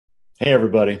Hey,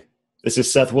 everybody. This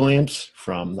is Seth Williams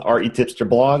from the REtipster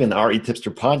blog and the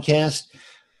REtipster podcast.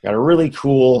 Got a really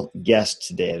cool guest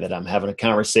today that I'm having a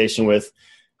conversation with.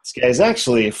 This guy is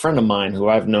actually a friend of mine who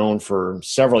I've known for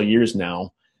several years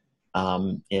now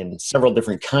in several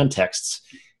different contexts.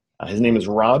 His name is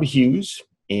Rob Hughes,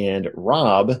 and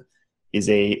Rob is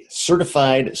a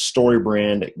certified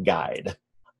StoryBrand guide,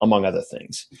 among other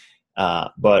things.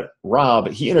 But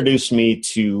Rob, he introduced me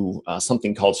to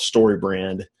something called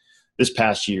StoryBrand this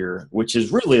past year, which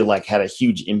has really had a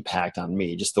huge impact on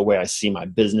me, just the way I see my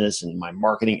business and my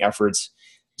marketing efforts,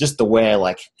 just the way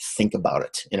I think about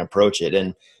it and approach it.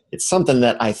 And it's something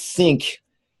that I think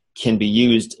can be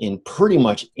used in pretty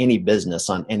much any business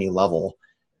on any level.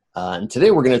 And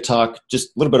today we're going to talk just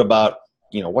a little bit about,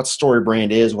 what StoryBrand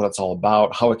is, what it's all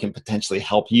about, how it can potentially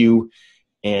help you,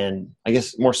 and I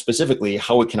guess more specifically,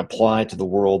 how it can apply to the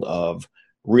world of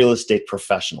real estate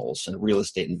professionals and real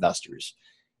estate investors.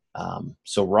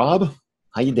 So Rob,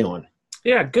 how you doing?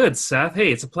 Yeah, good, Seth.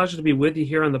 Hey, it's a pleasure to be with you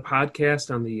here on the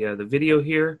podcast, on the video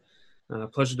here.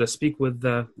 Pleasure to speak with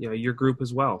your group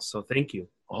as well. So thank you.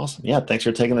 Awesome. Yeah, thanks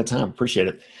for taking the time. Appreciate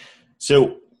it.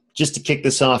 So just to kick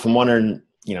this off, I'm wondering,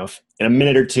 if in a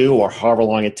minute or two or however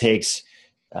long it takes,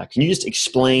 can you just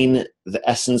explain the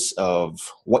essence of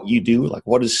what you do?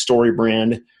 What is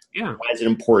StoryBrand? Yeah. Why is it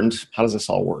important? How does this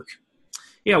all work?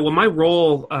 Yeah, well, my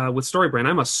role with StoryBrand,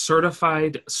 I'm a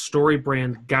certified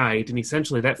StoryBrand guide, and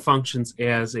essentially that functions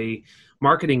as a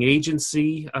marketing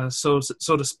agency, so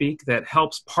to speak, that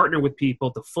helps partner with people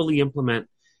to fully implement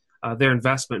their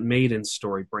investment made in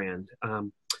StoryBrand.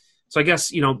 So I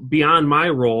guess, beyond my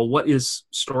role, what is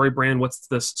StoryBrand? What's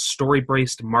this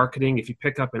story-based marketing? If you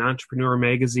pick up an entrepreneur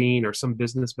magazine or some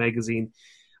business magazine,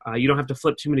 you don't have to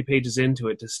flip too many pages into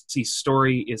it to see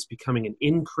story is becoming an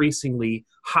increasingly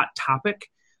hot topic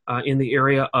in the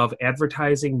area of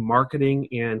advertising, marketing,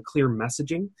 and clear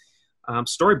messaging.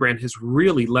 StoryBrand has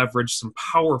really leveraged some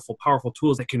powerful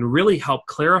tools that can really help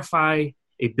clarify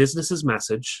a business's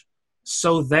message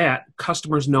so that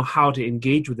customers know how to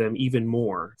engage with them even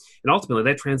more. And ultimately,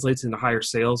 that translates into higher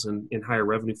sales and higher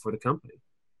revenue for the company.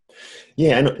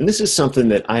 Yeah, and this is something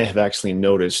that I have actually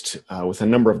noticed with a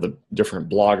number of the different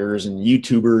bloggers and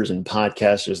YouTubers and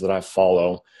podcasters that I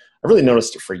follow. I've really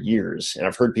noticed it for years, and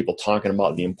I've heard people talking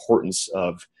about the importance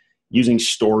of using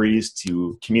stories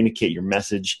to communicate your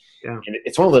message. Yeah. And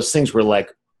it's one of those things where,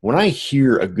 when I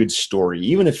hear a good story,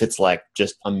 even if it's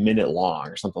just a minute long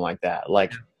or something like that,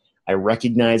 I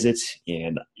recognize it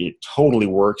and it totally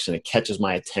works and it catches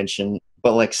my attention.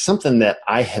 But something that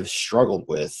I have struggled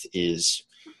with is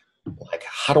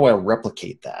how do I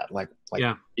replicate that?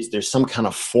 Is there some kind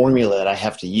of formula that I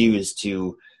have to use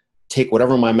to take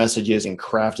whatever my message is and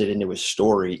craft it into a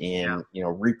story and,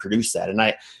 reproduce that? And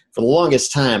for the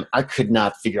longest time, I could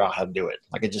not figure out how to do it.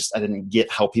 I didn't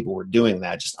get how people were doing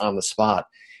that just on the spot.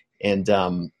 And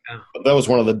that was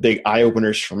one of the big eye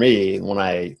openers for me when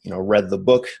I, read the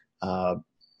book.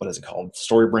 What is it called?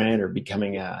 StoryBrand, or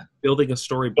Building a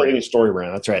StoryBrand. Building a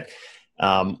StoryBrand. That's right.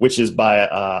 Which is by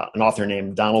an author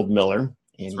named Donald Miller, and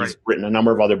he's written a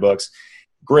number of other books.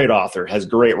 Great author, has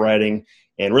great writing,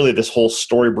 and really this whole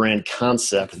StoryBrand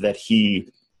concept that he,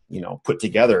 put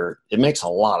together, it makes a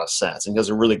lot of sense and does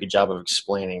a really good job of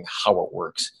explaining how it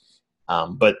works.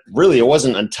 But really, it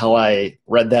wasn't until I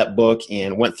read that book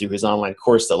and went through his online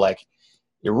course that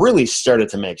it really started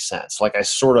to make sense. I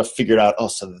sort of figured out,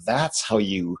 so that's how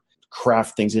you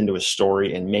craft things into a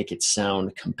story and make it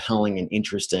sound compelling and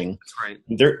interesting.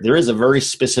 That's right. There is a very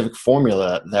specific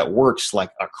formula that works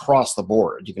across the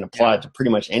board. You can apply it to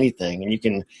pretty much anything, and you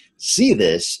can see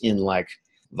this in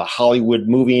the Hollywood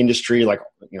movie industry,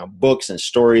 books and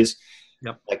stories.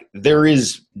 Yep. There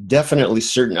is definitely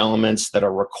certain elements that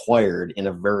are required in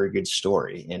a very good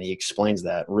story, and he explains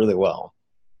that really well.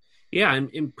 Yeah,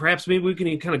 and perhaps maybe we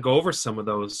can kind of go over some of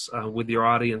those with your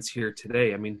audience here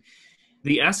today. I mean,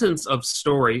 the essence of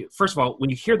story, first of all, when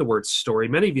you hear the word story,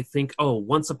 many of you think,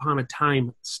 once upon a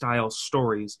time style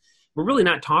stories. We're really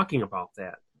not talking about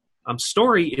that.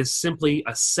 Story is simply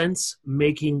a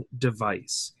sense-making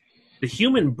device. The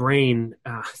human brain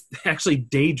actually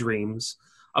daydreams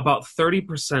about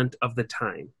 30% of the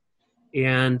time.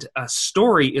 And a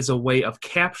story is a way of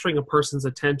capturing a person's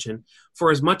attention for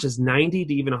as much as 90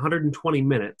 to even 120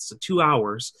 minutes, so 2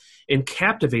 hours, and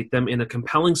captivate them in a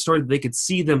compelling story that they could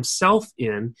see themselves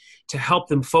in to help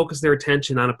them focus their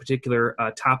attention on a particular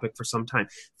topic for some time.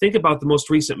 Think about the most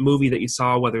recent movie that you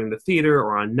saw, whether in the theater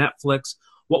or on Netflix.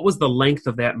 What was the length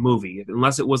of that movie?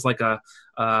 Unless it was one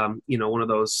of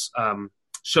those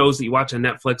shows that you watch on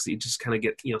Netflix that you just kind of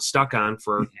get stuck on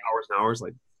for hours and hours,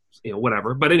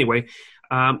 whatever. But anyway,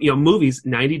 movies,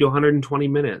 90 to 120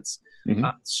 minutes. Mm-hmm.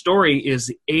 Story is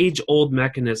the age-old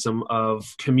mechanism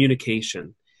of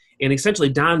communication. And essentially,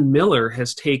 Don Miller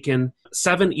has taken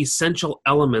 7 essential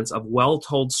elements of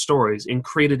well-told stories and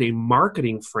created a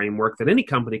marketing framework that any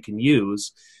company can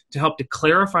use to help to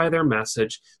clarify their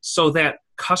message so that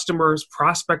customers,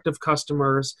 prospective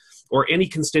customers, or any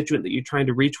constituent that you're trying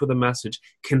to reach with a message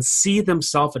can see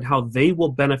themselves and how they will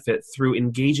benefit through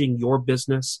engaging your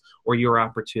business or your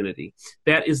opportunity.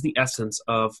 That is the essence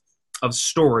of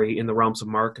story in the realms of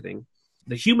marketing.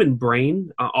 The human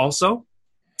brain also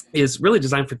is really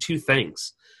designed for 2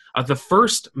 things. The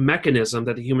first mechanism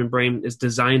that the human brain is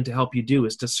designed to help you do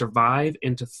is to survive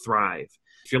and to thrive.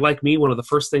 If you're like me, one of the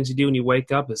first things you do when you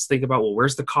wake up is think about, well,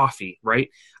 where's the coffee, right?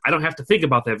 I don't have to think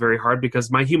about that very hard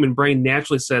because my human brain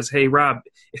naturally says, hey, Rob,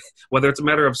 whether it's a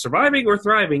matter of surviving or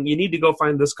thriving, you need to go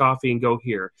find this coffee and go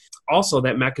here. Also,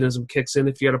 that mechanism kicks in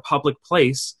if you're at a public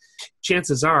place.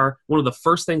 Chances are one of the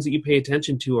first things that you pay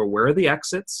attention to are where are the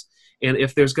exits, and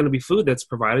if there's going to be food that's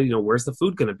provided, where's the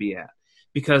food going to be at?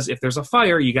 Because if there's a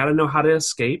fire, you got to know how to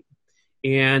escape.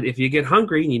 And if you get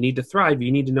hungry and you need to thrive,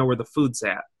 you need to know where the food's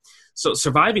at. So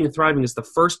surviving and thriving is the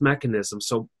first mechanism.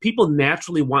 So people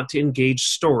naturally want to engage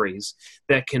stories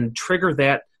that can trigger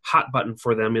that hot button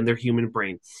for them in their human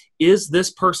brain. Is this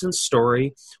person's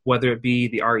story, whether it be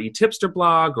the REtipster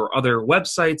blog or other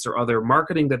websites or other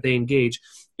marketing that they engage,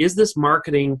 is this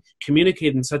marketing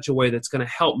communicated in such a way that's going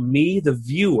to help me, the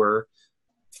viewer,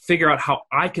 figure out how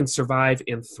I can survive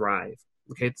and thrive?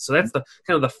 Okay, so that's the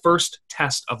kind of the first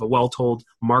test of a well-told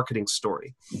marketing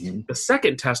story. Mm-hmm. The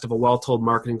second test of a well-told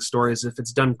marketing story is if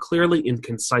it's done clearly and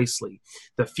concisely,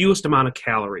 the fewest amount of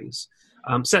calories.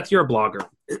 Seth, you're a blogger.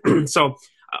 So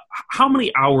how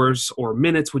many hours or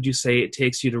minutes would you say it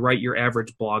takes you to write your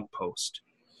average blog post?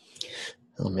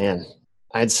 Oh, man.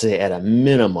 I'd say at a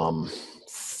minimum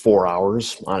 4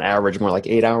 hours. On average, more like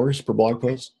 8 hours per blog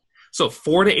post. So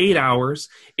 4 to 8 hours.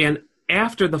 And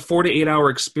after the 4 to 8 hour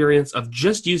experience of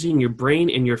just using your brain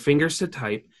and your fingers to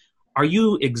type, are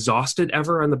you exhausted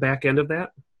ever on the back end of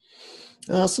that?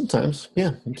 Sometimes.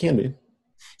 Yeah, it can be.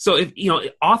 So if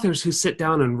authors who sit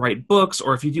down and write books,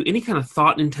 or if you do any kind of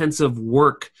thought-intensive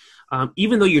work,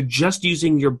 even though you're just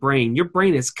using your brain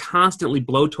is constantly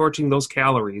blowtorching those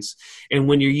calories. And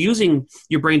when you're using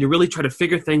your brain to really try to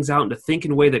figure things out and to think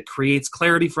in a way that creates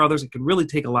clarity for others, it can really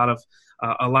take a lot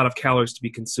of calories to be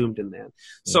consumed in that.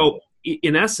 So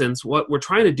in essence, what we're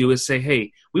trying to do is say,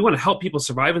 hey, we want to help people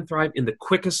survive and thrive in the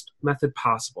quickest method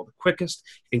possible, the quickest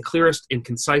and clearest and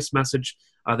concise message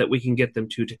that we can get them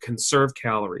to conserve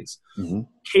calories. Mm-hmm.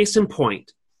 Case in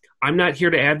point, I'm not here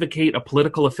to advocate a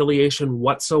political affiliation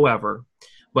whatsoever,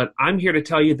 but I'm here to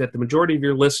tell you that the majority of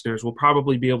your listeners will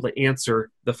probably be able to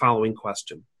answer the following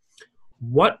question.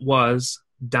 What was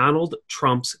Donald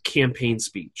Trump's campaign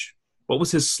speech? What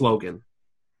was his slogan?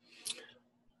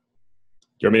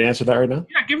 You want me to answer that right now?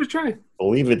 Yeah, give it a try. I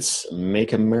believe it's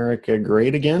Make America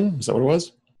Great Again. Is that what it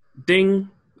was? Ding.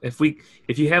 If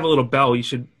you have a little bell, you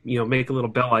should make a little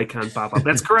bell icon pop up.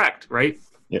 That's correct, right?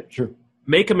 Yeah, sure.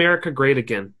 Make America Great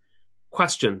Again.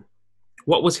 Question.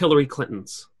 What was Hillary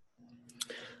Clinton's?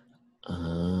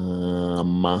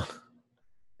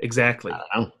 Exactly. I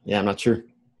don't know. Yeah, I'm not sure.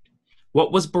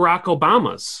 What was Barack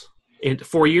Obama's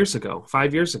 5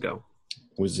 years ago?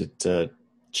 Was it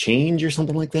Change or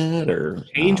something like that? Or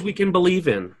Change we can believe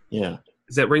in. Yeah.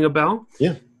 Does that ring a bell?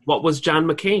 Yeah. What was John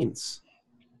McCain's?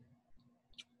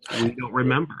 We don't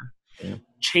remember. Yeah.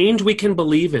 Change we can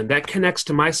believe in. That connects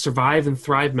to my survive and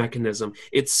thrive mechanism.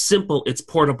 It's simple. It's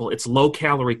portable. It's low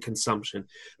calorie consumption.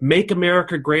 Make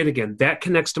America Great Again. That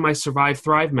connects to my survive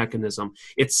thrive mechanism.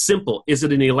 It's simple. Is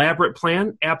it an elaborate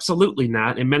plan? Absolutely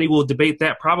not. And many will debate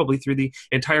that probably through the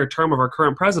entire term of our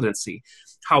current presidency.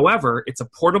 However, it's a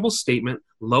portable statement,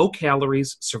 low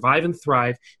calories, survive and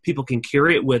thrive. People can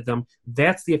carry it with them.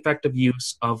 That's the effective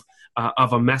use of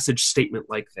a message statement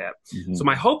like that. Mm-hmm. So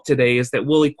my hope today is that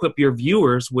we'll equip your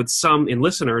viewers and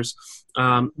listeners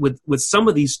with some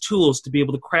of these tools to be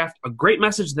able to craft a great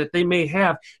message that they may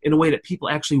have in a way that people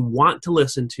actually want to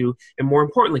listen to, and more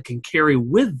importantly, can carry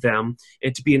with them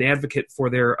and to be an advocate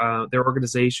for their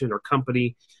organization or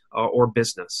company or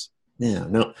business. Yeah,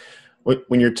 no.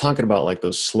 When you're talking about like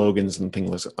those slogans and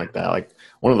things like that, like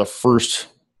one of the first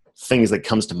things that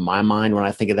comes to my mind when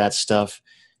I think of that stuff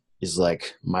is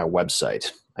like my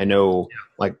website. I know,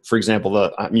 like, for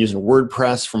example, I'm using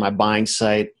WordPress for my buying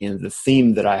site, and the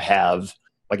theme that I have,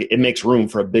 like, it makes room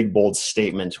for a big, bold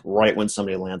statement right when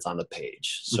somebody lands on the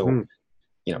page. So,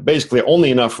 basically only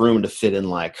enough room to fit in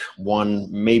like one,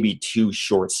 maybe two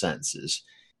short sentences.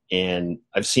 And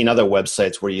I've seen other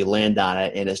websites where you land on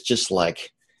it and it's just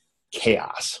like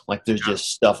chaos. Like there's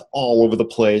just stuff all over the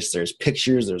place. There's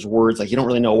pictures, there's words, like you don't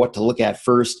really know what to look at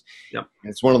first. Yep.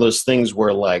 It's one of those things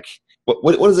where like,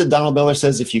 what is it Donald Miller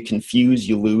says? If you confuse,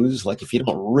 you lose. Like if you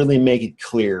don't really make it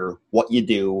clear what you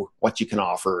do, what you can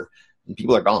offer, and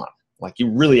people are gone. Like you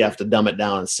really have to dumb it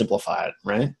down and simplify it,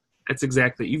 right? That's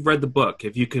exactly. You've read the book.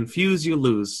 If you confuse, you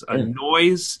lose.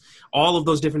 Noise, all of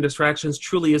those different distractions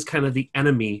truly is kind of the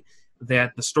enemy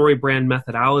that the StoryBrand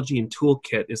methodology and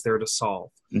toolkit is there to solve.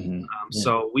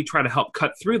 So we try to help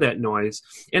cut through that noise.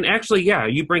 And actually,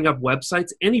 you bring up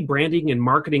websites, any branding and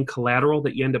marketing collateral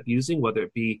that you end up using, whether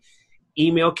it be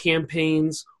email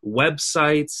campaigns,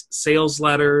 websites, sales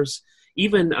letters,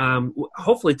 even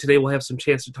hopefully today we'll have some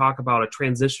chance to talk about a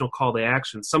transitional call to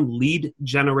action, some lead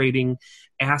generating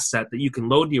asset that you can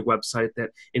load to your website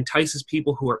that entices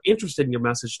people who are interested in your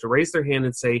message to raise their hand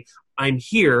and say, I'm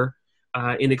here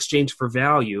in exchange for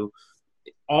value.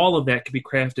 All of that can be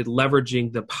crafted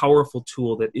leveraging the powerful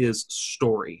tool that is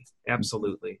Story.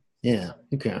 Absolutely. Yeah.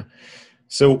 Okay.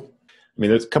 So, I mean,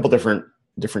 there's a couple different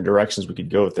directions we could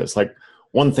go with this. Like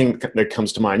one thing that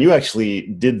comes to mind, you actually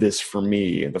did this for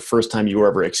me the first time you were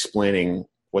ever explaining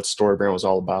what StoryBrand was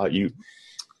all about. You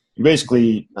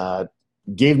basically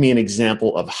gave me an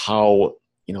example of how,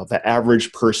 the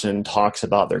average person talks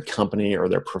about their company or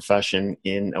their profession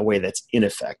in a way that's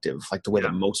ineffective, like the way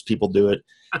that most people do it.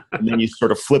 And then you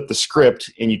sort of flipped the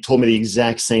script and you told me the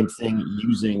exact same thing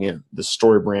using the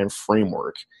StoryBrand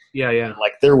framework. Yeah.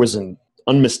 Like there was an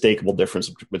unmistakable difference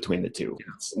between the two.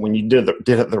 When you did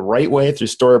it the right way through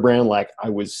StoryBrand, like I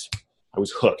was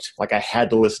hooked. Like I had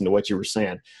to listen to what you were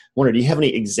saying. I wonder, do you have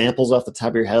any examples off the top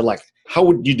of your head? Like how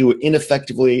would you do it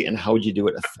ineffectively and how would you do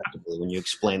it effectively when you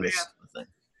explain this thing?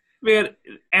 Man,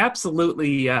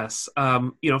 absolutely yes.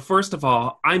 First of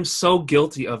all, I'm so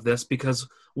guilty of this because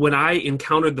when I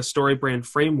encountered the StoryBrand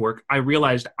framework, I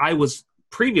realized I was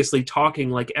previously talking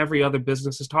like every other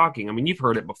business is talking. I mean, you've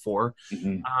heard it before.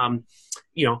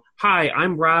 Hi,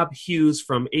 I'm Rob Hughes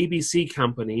from ABC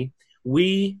Company.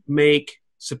 We make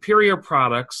superior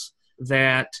products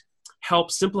that help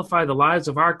simplify the lives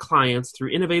of our clients through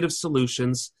innovative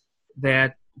solutions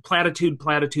that platitude,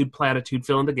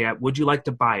 fill in the gap. Would you like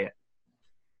to buy it?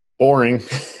 Boring.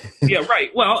 Yeah, right.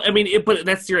 Well, I mean, but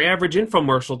that's your average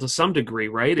infomercial to some degree,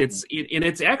 right? It's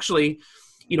actually,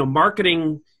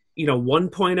 marketing,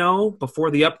 1.0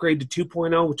 before the upgrade to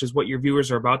 2.0, which is what your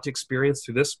viewers are about to experience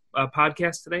through this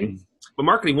podcast today. But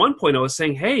marketing 1.0 is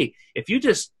saying, hey, if you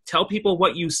just tell people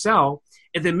what you sell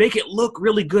and then make it look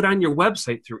really good on your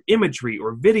website through imagery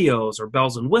or videos or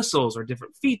bells and whistles or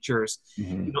different features,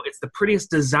 it's the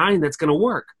prettiest design that's going to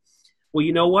work. Well,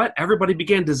 you know what? Everybody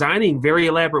began designing very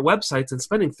elaborate websites and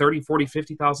spending $30,000,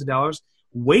 $40,000, $50,000,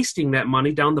 wasting that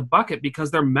money down the bucket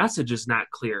because their message is not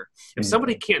clear. If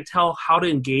somebody can't tell how to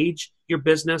engage your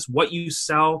business, what you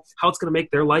sell, how it's going to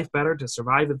make their life better to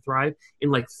survive and thrive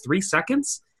in like 3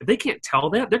 seconds, if they can't tell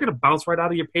that, they're going to bounce right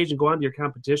out of your page and go on to your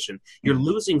competition. You're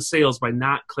losing sales by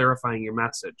not clarifying your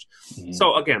message.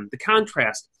 So again, the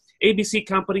contrast, ABC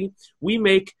Company, we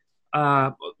make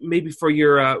maybe for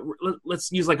your,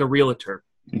 let's use like a realtor.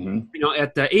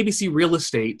 At ABC Real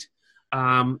Estate,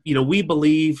 we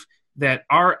believe that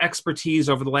our expertise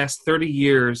over the last 30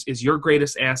 years is your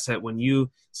greatest asset when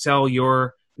you sell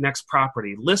your next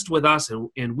property. List with us,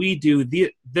 and we do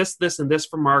this, and this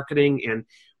for marketing, and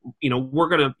we're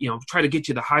going to try to get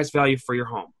you the highest value for your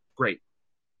home. Great.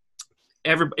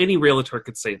 Any realtor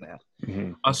could say that.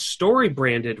 A story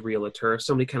branded realtor, if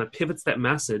somebody kind of pivots that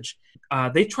message,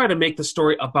 they try to make the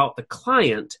story about the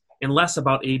client and less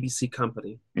about ABC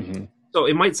Company. So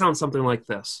it might sound something like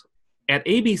this. At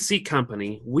ABC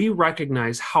Company, we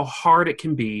recognize how hard it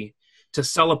can be to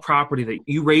sell a property that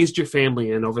you raised your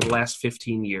family in over the last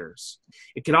 15 years.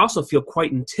 It can also feel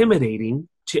quite intimidating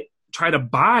to try to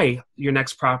buy your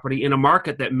next property in a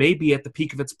market that may be at the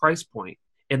peak of its price point.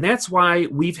 And that's why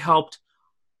we've helped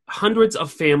hundreds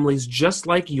of families just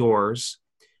like yours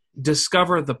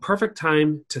discover the perfect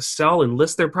time to sell and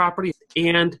list their property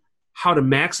and how to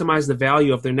maximize the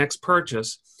value of their next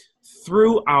purchase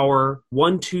through our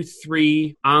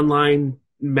 1-2-3 online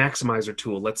maximizer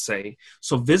tool, let's say.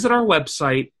 So visit our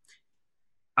website,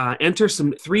 enter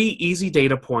some 3 easy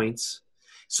data points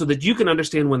so that you can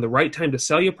understand when the right time to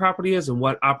sell your property is and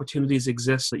what opportunities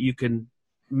exist that you can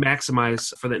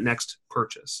maximize for that next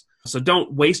purchase. So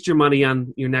don't waste your money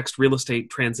on your next real estate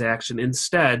transaction.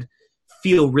 Instead,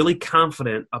 feel really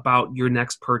confident about your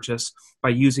next purchase by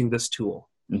using this tool.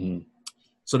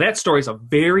 So that story is a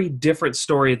very different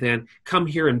story than come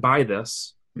here and buy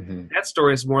this. That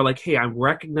story is more like, hey, I'm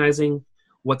recognizing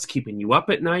what's keeping you up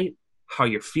at night, how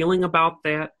you're feeling about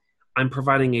that. I'm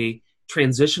providing a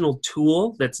transitional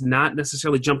tool that's not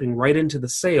necessarily jumping right into the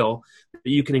sale that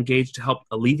you can engage to help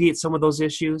alleviate some of those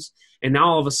issues. And now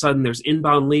all of a sudden there's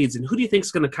inbound leads. And who do you think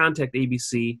is going to contact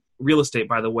ABC Real Estate,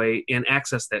 by the way, and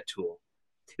access that tool?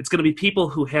 It's going to be people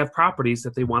who have properties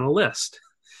that they want to list.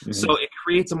 Mm-hmm. So it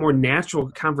creates a more natural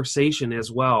conversation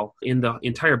as well in the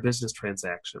entire business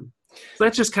transaction. So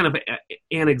that's just kind of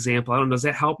an example. I don't know, does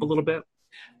that help a little bit?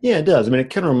 Yeah, it does. I mean, it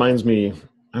kind of reminds me,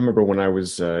 I remember when I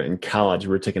was in college,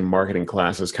 we were taking marketing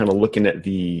classes, kind of looking at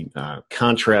the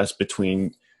contrast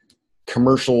between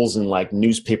commercials and like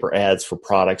newspaper ads for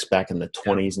products back in the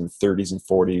 20s and 30s and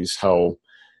 40s, how,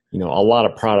 a lot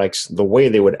of products, the way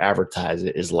they would advertise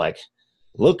it is like,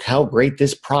 look how great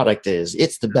this product is.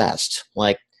 It's the best.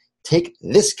 Like, take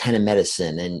this kind of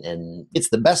medicine and it's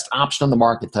the best option on the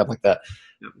market, type like that.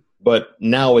 Yeah. But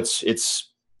now it's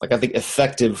like, I think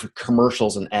effective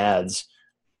commercials and ads,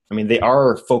 I mean, they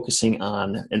are focusing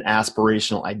on an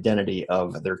aspirational identity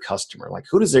of their customer. Like,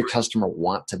 who does their customer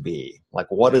want to be? Like,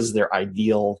 what is their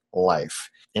ideal life?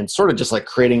 And sort of just like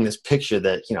creating this picture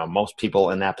that, most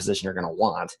people in that position are going to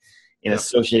want, and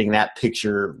associating that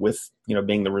picture with,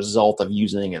 being the result of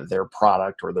using their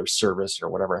product or their service or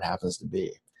whatever it happens to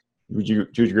be. Do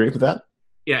you agree with that?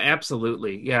 Yeah,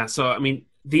 absolutely. Yeah. So, I mean,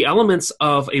 the elements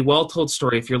of a well-told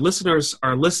story, if your listeners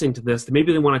are listening to this, then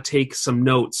maybe they want to take some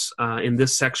notes in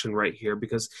this section right here,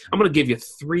 because I'm going to give you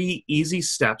 3 easy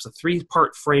steps, a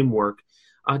 3-part framework,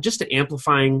 just to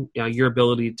amplifying your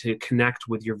ability to connect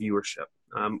with your viewership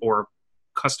or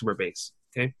customer base.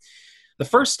 Okay. The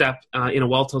first step in a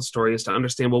well-told story is to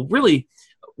understand, well, really,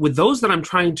 with those that I'm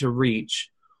trying to reach,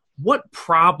 what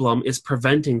problem is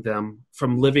preventing them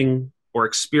from living or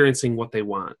experiencing what they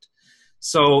want?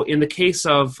 So in the case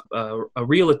of a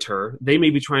realtor, they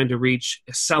may be trying to reach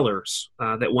sellers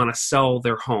that want to sell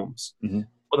their homes. Mm-hmm.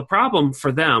 Well, the problem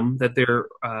for them that they're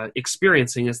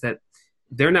experiencing is that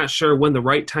they're not sure when the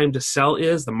right time to sell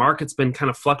is. The market's been kind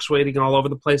of fluctuating all over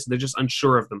the place. They're just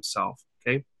unsure of themselves.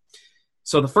 Okay.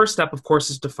 So the first step, of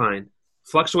course, is to find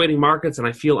fluctuating markets and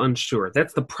I feel unsure.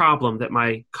 That's the problem that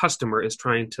my customer is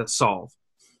trying to solve.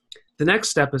 The next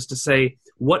step is to say,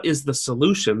 what is the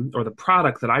solution or the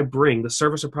product that I bring, the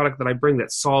service or product that I bring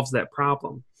that solves that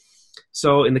problem?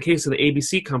 So in the case of the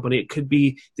ABC company, it could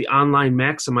be the online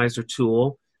maximizer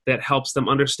tool that helps them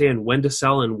understand when to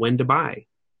sell and when to buy.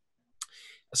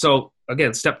 So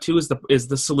again, step 2 is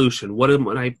the solution. What am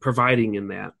I providing in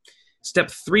that? Step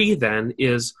 3 then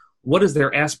is, what is their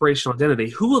aspirational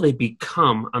identity? Who will they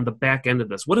become on the back end of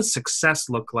this? What does success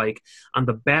look like on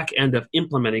the back end of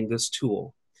implementing this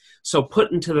tool? So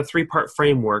put into the 3-part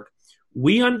framework,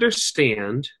 we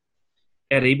understand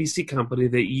at ABC Company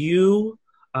that you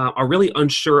are really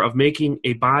unsure of making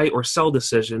a buy or sell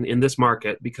decision in this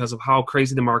market because of how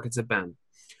crazy the markets have been,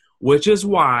 which is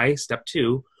why, step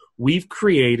 2, we've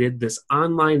created this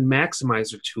online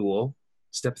maximizer tool,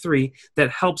 step 3,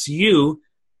 that helps you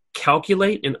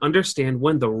calculate and understand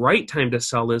when the right time to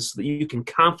sell is so that you can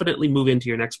confidently move into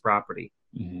your next property.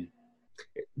 Mm-hmm.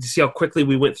 Do you see how quickly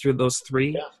we went through those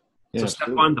 3? Yeah, so step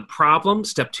 1, the problem.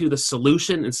 Step 2, the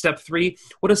solution. And step 3,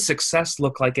 what does success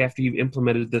look like after you've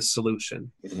implemented this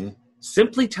solution? Mm-hmm.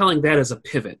 Simply telling that as a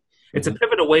pivot. It's a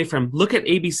pivot away from, look at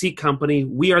ABC Company,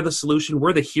 we are the solution,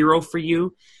 we're the hero for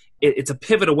you. It's a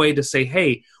pivot away to say,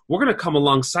 hey, we're going to come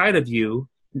alongside of you,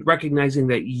 recognizing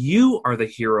that you are the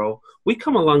hero. We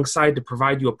come alongside to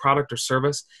provide you a product or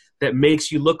service that makes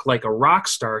you look like a rock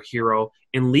star hero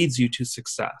and leads you to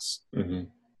success. Mm-hmm.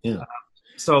 Yeah.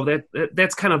 So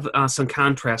that's kind of some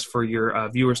contrast for your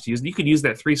viewers to use. You could use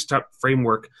that 3-step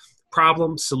framework: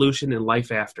 problem, solution, and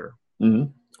life after.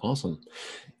 Mm-hmm. Awesome.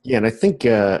 Yeah, and I think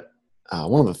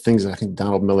one of the things that I think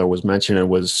Donald Miller was mentioning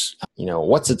was,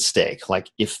 what's at stake? Like,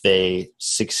 if they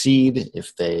succeed,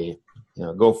 if they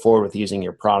go forward with using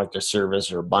your product or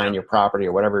service or buying your property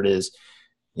or whatever it is,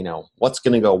 what's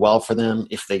going to go well for them?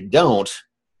 If they don't,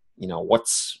 what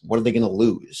are they going to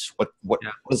lose? What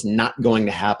is not going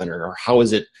to happen, or how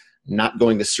is it not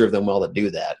going to serve them well to do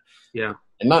that? Yeah.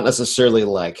 And not necessarily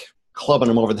like clubbing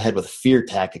them over the head with fear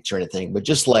tactics or anything, but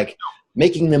just like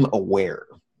making them aware.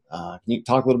 Can you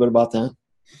talk a little bit about that?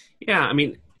 Yeah. I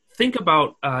mean, think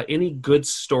about any good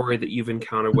story that you've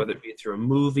encountered, whether it be through a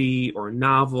movie or a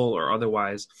novel or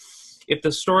otherwise. If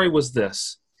the story was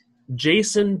this: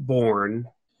 Jason Bourne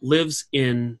lives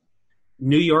in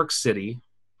New York City,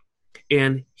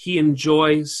 and he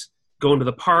enjoys going to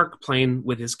the park, playing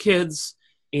with his kids,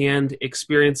 and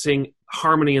experiencing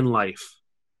harmony in life,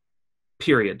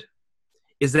 period.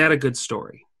 Is that a good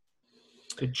story?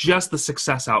 Just the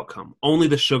success outcome, only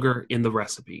the sugar in the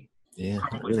recipe. Yeah,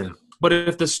 really. But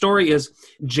if the story is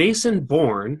Jason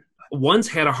Bourne once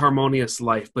had a harmonious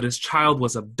life, but his child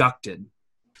was abducted.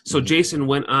 So Jason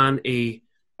went on a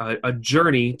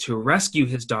journey to rescue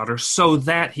his daughter so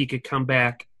that he could come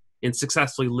back and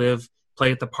successfully live,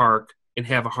 play at the park, and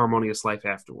have a harmonious life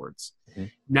afterwards.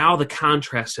 Now the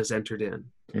contrast has entered in.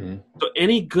 So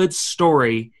any good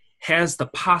story has the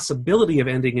possibility of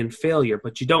ending in failure,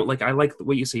 but you don't, like I like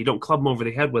what you say, you don't club them over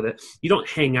the head with it. You don't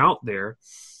hang out there.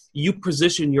 You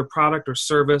position your product or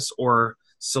service or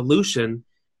solution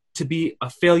to be a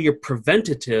failure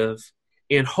preventative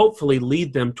and hopefully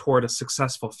lead them toward a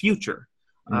successful future.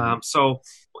 So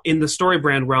in the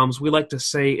StoryBrand realms, we like to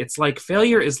say it's like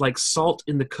failure is like salt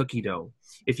in the cookie dough.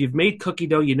 If you've made cookie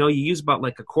dough, you know you use about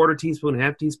like a quarter teaspoon, a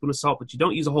half teaspoon of salt, but you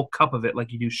don't use a whole cup of it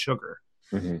like you do sugar.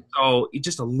 So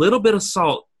just a little bit of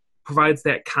salt provides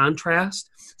that contrast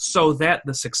so that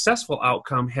the successful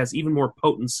outcome has even more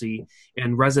potency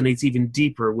and resonates even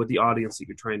deeper with the audience that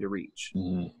you're trying to reach.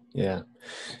 Yeah,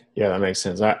 that makes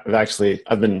sense.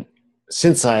 I've been,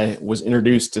 since I was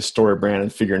introduced to StoryBrand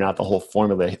and figuring out the whole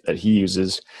formula that he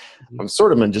uses, I've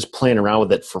sort of been just playing around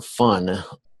with it for fun.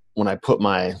 When I put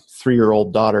my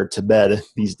 3-year-old daughter to bed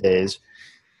these days,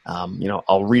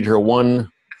 I'll read her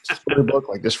one storybook,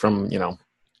 like this from,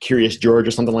 Curious George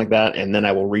or something like that. And then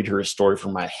I will read her a story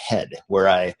from my head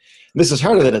this is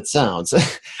harder than it sounds.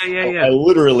 I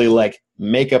literally like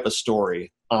make up a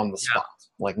story on the spot,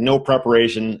 like no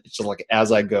preparation. It's just like,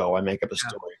 as I go, I make up a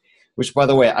story, which by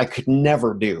the way, I could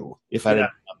never do if I didn't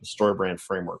have the StoryBrand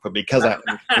framework, but because I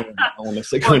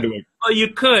elements that go into it. Well, you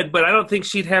could, but I don't think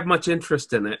she'd have much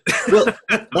interest in it. Well,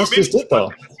 that's just it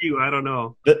though. I don't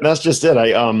know. That's just it.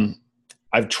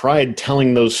 I've tried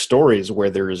telling those stories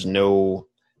where there's no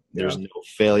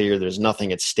failure. There's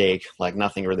nothing at stake. Like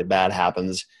nothing really bad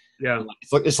happens. Yeah.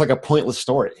 It's like a pointless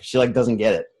story. She like doesn't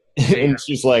get it. And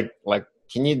she's like,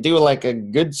 can you do like a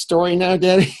good story now,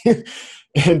 Daddy?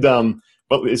 And,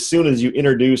 but as soon as you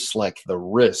introduce like the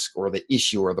risk or the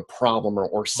issue or the problem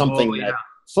or something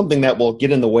something that will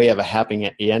get in the way of a happy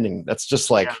ending, that's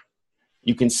just like,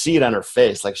 you can see it on her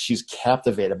face. Like she's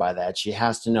captivated by that. She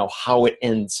has to know how it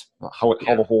ends, how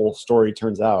the whole story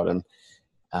turns out. And,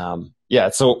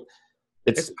 so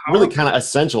it's really kind of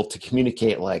essential to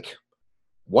communicate like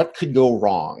what could go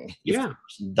wrong if the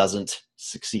person doesn't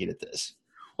succeed at this.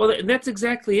 Well, that's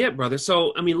exactly it, brother.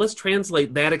 So, I mean, let's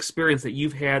translate that experience that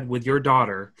you've had with your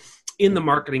daughter in the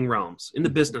marketing realms, in the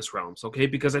business realms, okay?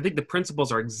 Because I think the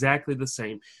principles are exactly the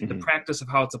same. The practice of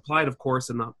how it's applied, of course,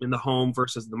 in the home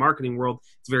versus the marketing world,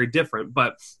 it's very different,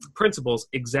 but the principles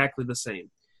exactly the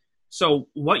same. So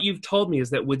what you've told me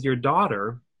is that with your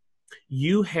daughter,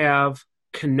 you have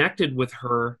connected with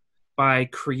her by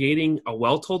creating a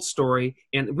well-told story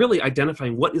and really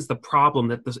identifying what is the problem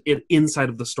that inside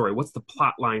of the story. What's the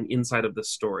plot line inside of the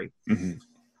story?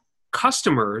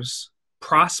 Customers,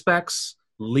 prospects,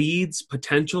 leads,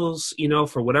 potentials,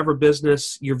 for whatever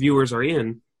business your viewers are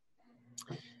in,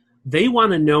 they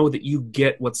want to know that you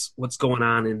get what's going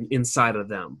on inside of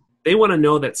them. They want to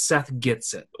know that Seth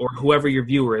gets it, or whoever your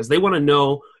viewer is. They want to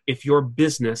know if your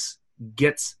business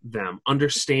gets them,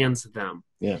 understands them.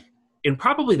 Yeah. And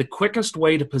probably the quickest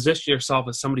way to position yourself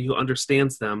as somebody who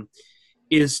understands them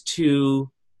is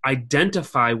to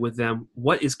identify with them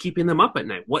what is keeping them up at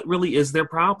night. What really is their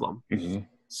problem?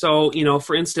 So,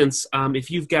 for instance,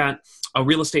 if you've got a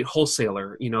real estate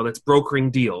wholesaler, that's brokering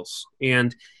deals,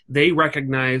 and they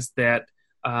recognize that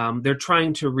they're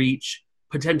trying to reach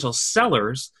potential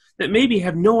sellers that maybe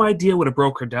have no idea what a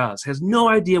broker does, has no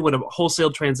idea what a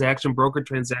wholesale transaction, broker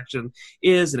transaction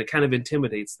is, and it kind of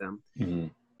intimidates them.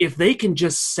 If they can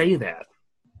just say that,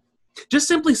 just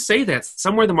simply say that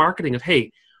somewhere in the marketing of,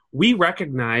 hey, we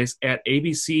recognize at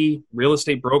ABC Real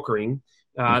Estate Brokering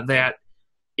that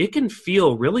it can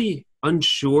feel really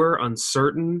unsure,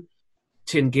 uncertain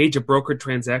to engage a brokered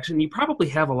transaction. You probably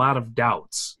have a lot of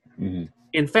doubts.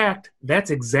 In fact,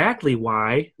 that's exactly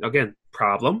why, again,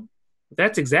 problem.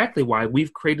 That's exactly why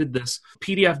we've created this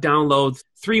PDF download,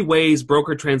 3 ways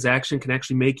broker transaction can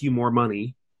actually make you more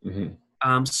money,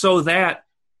 so that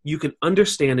you can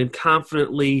understand and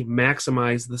confidently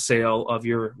maximize the sale of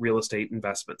your real estate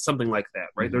investment, something like that,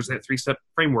 right? There's that 3-step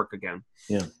framework again.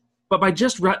 Yeah. But by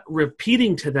just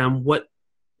repeating to them what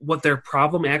their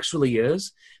problem actually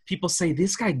is, people say,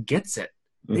 this guy gets it.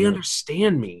 They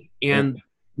understand me. And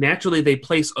naturally, they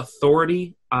place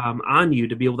authority on you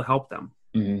to be able to help them.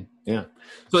 Yeah.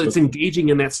 So it's engaging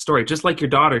in that story. Just like your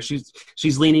daughter,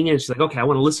 she's leaning in. She's like, okay, I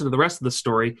want to listen to the rest of the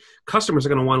story. Customers are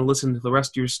going to want to listen to the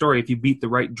rest of your story if you beat the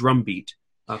right drum beat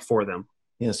for them.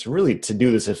 Yes, really, to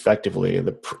do this effectively,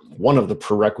 one of the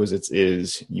prerequisites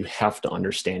is you have to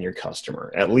understand your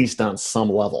customer, at least on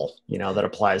some level, that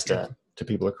applies to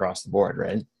people across the board,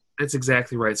 right? That's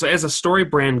exactly right. So as a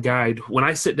StoryBrand guide, when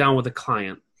I sit down with a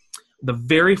client, the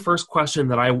very first question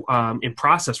that I, in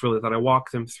process really, that I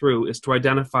walk them through is to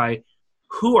identify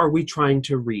who are we trying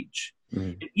to reach.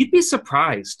 Mm-hmm. You'd be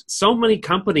surprised. So many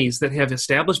companies that have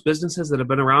established businesses that have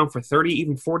been around for 30,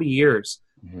 even 40 years,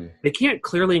 mm-hmm. they can't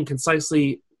clearly and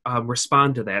concisely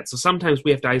respond to that. So sometimes we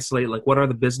have to isolate, like, what are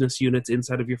the business units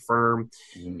inside of your firm,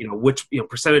 mm-hmm. Which,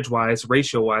 percentage-wise,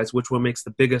 ratio-wise, which one makes the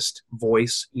biggest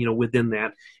voice, within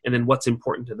that, and then what's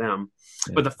important to them.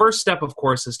 Yeah. But the first step, of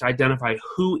course, is to identify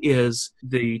who is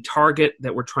the target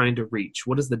that we're trying to reach.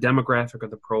 What is the demographic or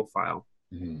the profile?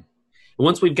 Mm-hmm. And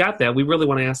once we've got that, we really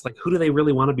want to ask, like, who do they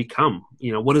really want to become?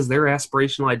 What is their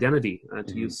aspirational identity, to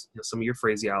mm-hmm. use some of your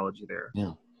phraseology there?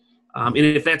 Yeah. And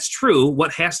if that's true,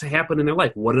 what has to happen in their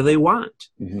life? What do they want?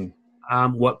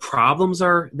 Mm-hmm. What problems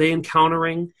are they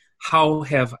encountering? How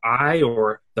have I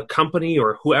or the company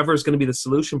or whoever is going to be the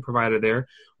solution provider there,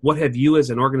 what have you as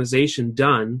an organization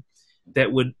done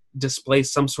that would display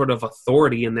some sort of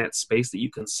authority in that space that you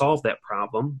can solve that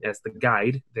problem as the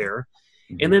guide there?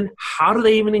 Mm-hmm. And then how do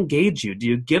they even engage you? Do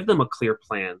you give them a clear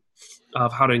plan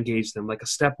of how to engage them? Like a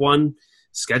step 1,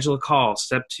 schedule a call.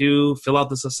 Step 2, fill out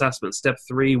this assessment. Step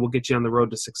 3, we'll get you on the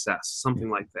road to success. Something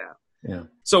like that. Yeah.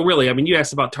 So really, you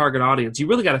asked about target audience. You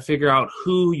really got to figure out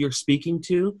who you're speaking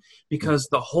to, because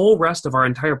the whole rest of our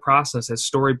entire process as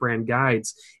StoryBrand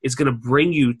guides is going to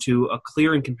bring you to a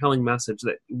clear and compelling message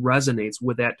that resonates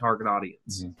with that target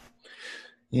audience. Mm-hmm.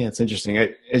 Yeah, it's interesting.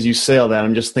 As you say all that,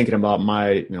 I'm just thinking about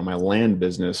my, my land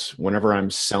business. Whenever I'm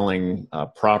selling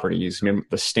properties,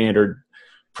 the standard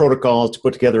protocol is to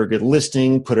put together a good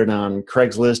listing, put it on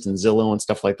Craigslist and Zillow and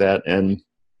stuff like that. And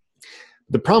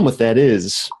the problem with that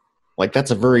is, like,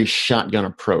 that's a very shotgun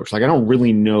approach. Like, I don't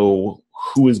really know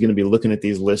who is going to be looking at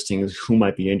these listings, who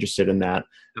might be interested in that.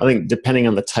 I think depending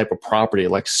on the type of property,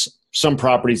 like some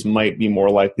properties might be more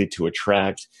likely to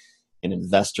attract an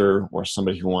investor or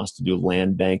somebody who wants to do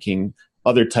land banking.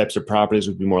 Other types of properties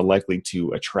would be more likely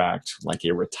to attract like a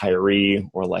retiree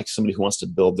or like somebody who wants to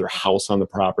build their house on the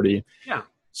property. Yeah.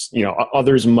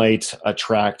 Others might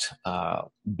attract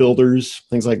builders,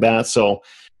 things like that. So,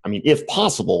 if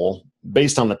possible,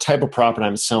 based on the type of property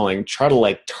I'm selling, try to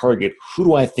like target who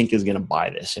do I think is going to buy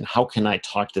this and how can I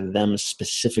talk to them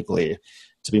specifically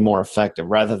to be more effective,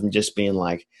 rather than just being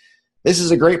like, this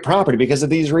is a great property because of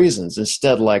these reasons.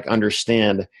 Instead, like,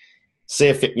 understand, say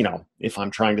if I'm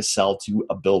trying to sell to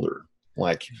a builder,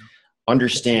 like,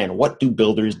 understand, what do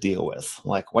builders deal with?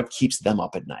 Like, what keeps them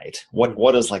up at night?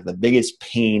 What is like the biggest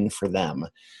pain for them?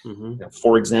 Mm-hmm.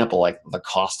 For example, like the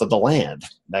cost of the land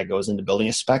that goes into building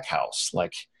a spec house.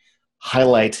 Like,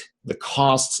 highlight the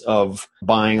costs of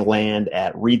buying land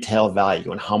at retail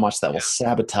value and how much that will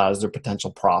sabotage their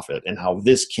potential profit, and how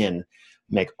this can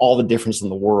make all the difference in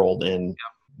the world and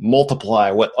multiply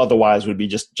what otherwise would be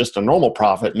just a normal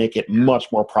profit, make it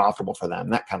much more profitable for them,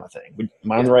 that kind of thing.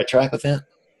 Am I on the right track with that?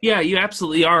 Yeah, you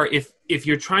absolutely are. If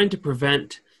you're trying to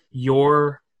prevent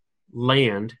your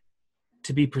land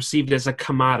to be perceived as a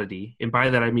commodity, and by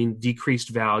that I mean decreased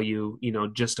value,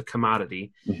 just a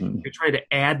commodity, mm-hmm. If you're trying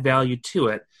to add value to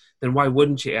it, then why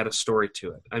wouldn't you add a story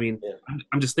to it?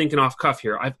 I'm just thinking off cuff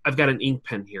here. I've got an ink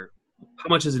pen here. How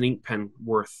much is an ink pen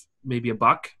worth? Maybe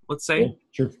 $1, let's say. Yeah,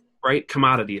 sure. Right?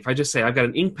 Commodity. If I just say, I've got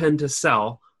an ink pen to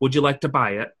sell, would you like to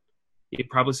buy it? You'd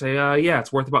probably say, yeah,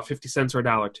 it's worth about 50 cents or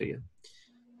 $1 to you.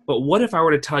 But what if I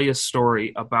were to tell you a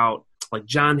story about like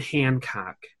John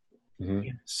Hancock, mm-hmm.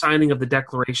 signing of the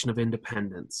Declaration of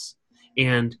Independence,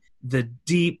 and the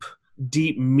deep,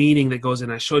 deep meaning that goes in?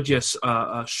 I showed you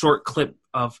a short clip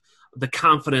of the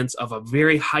confidence of a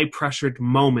very high-pressured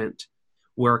moment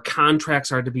where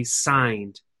contracts are to be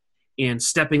signed, and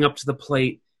stepping up to the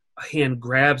plate, a hand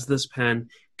grabs this pen,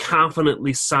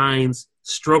 confidently signs,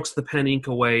 strokes the pen ink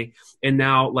away, and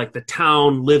now like the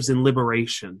town lives in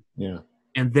liberation. Yeah.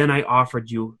 And then I offered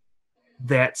you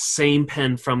that same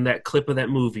pen from that clip of that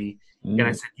movie, and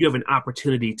I said, you have an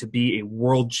opportunity to be a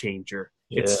world changer.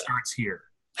 Yeah. It starts here.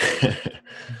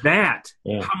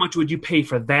 How much would you pay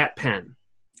for that pen?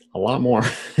 A lot more.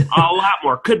 A lot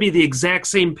more. Could be the exact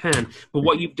same pen, but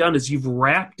what you've done is you've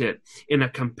wrapped it in a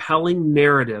compelling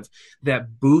narrative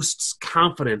that boosts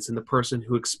confidence in the person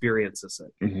who experiences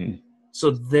it. Mm-hmm.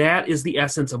 So that is the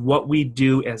essence of what we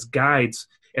do as guides.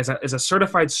 As a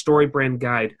certified StoryBrand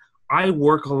guide, I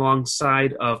work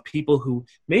alongside of people who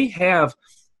may have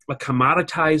a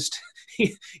commoditized,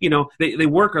 they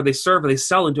work or they serve or they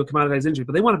sell into a commoditized industry,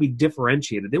 but they want to be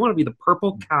differentiated. They want to be the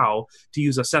purple cow, to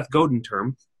use a Seth Godin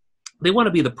term, They want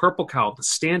to be the purple cow, the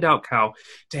standout cow,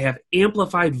 to have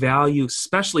amplified value,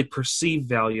 especially perceived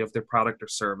value of their product or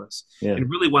service, and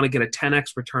really want to get a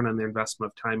 10x return on their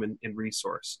investment of time and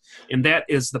resource. And that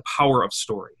is the power of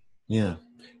story. Yeah.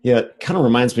 Yeah. It kind of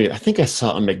reminds me, I think I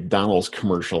saw a McDonald's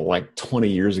commercial like 20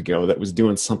 years ago that was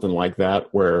doing something like that,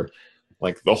 where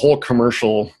like the whole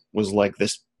commercial was like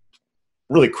this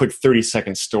really quick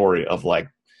 30-second story of like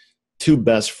two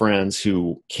best friends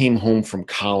who came home from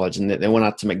college and they went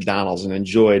out to McDonald's and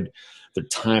enjoyed their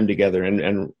time together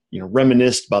and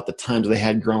reminisced about the times they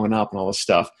had growing up and all this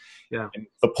stuff. Yeah. And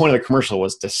the point of the commercial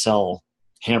was to sell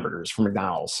hamburgers from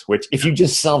McDonald's, which if you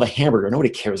just sell the hamburger, nobody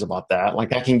cares about that.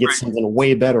 Like I can get something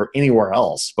way better anywhere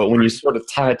else. But when you sort of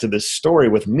tie it to this story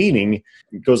with meaning,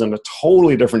 it goes in a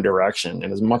totally different direction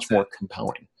and is much more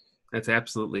compelling. That's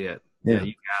absolutely it. Yeah,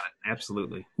 you got it.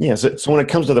 Absolutely. Yeah. So when it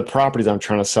comes to the properties I'm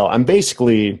trying to sell, I'm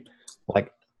basically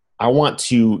like, I want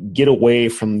to get away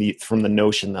from the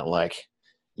notion that like,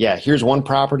 yeah, here's one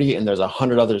property and there's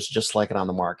 100 others just like it on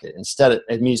the market. Instead,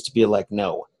 it needs to be like,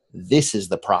 no, this is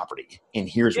the property and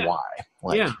here's why.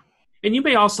 Like, And you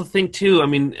may also think too, I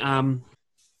mean, I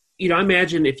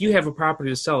imagine if you have a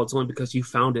property to sell, it's only because you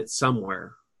found it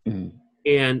somewhere. Mm-hmm.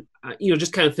 And,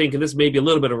 just kind of thinking this may be a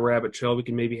little bit of a rabbit trail. We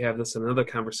can maybe have this in another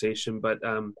conversation, but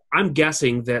I'm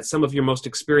guessing that some of your most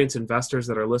experienced investors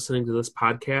that are listening to this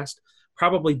podcast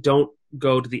probably don't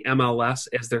go to the MLS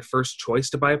as their first choice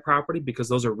to buy a property because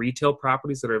those are retail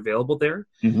properties that are available there.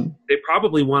 Mm-hmm. They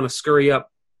probably want to scurry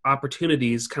up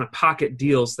opportunities, kind of pocket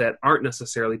deals that aren't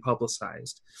necessarily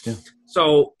publicized. Yeah.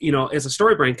 So, as a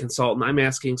StoryBrand consultant, I'm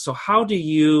asking, so how do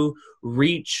you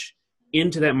reach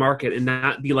into that market and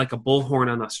not be like a bullhorn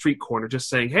on a street corner, just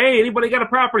saying, hey, anybody got a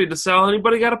property to sell?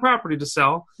 Anybody got a property to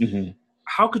sell? Mm-hmm.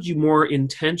 How could you more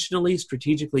intentionally,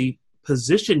 strategically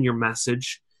position your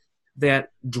message that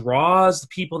draws the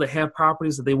people that have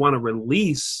properties that they want to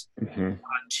release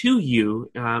to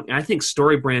you? And I think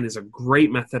StoryBrand is a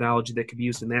great methodology that could be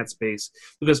used in that space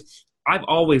because I've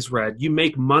always read you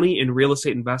make money in real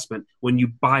estate investment when you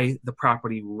buy the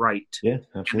property right. Yeah,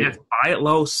 absolutely. And that's buy it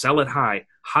low, sell it high.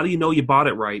 How do you know you bought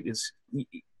it right? Is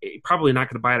probably not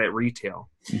going to buy it at retail.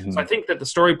 Mm-hmm. So I think that the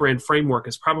StoryBrand framework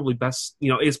is probably best,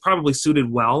 is probably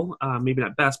suited well, maybe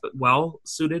not best, but well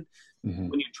suited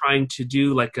when you're trying to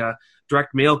do like a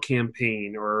direct mail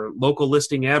campaign or local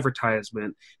listing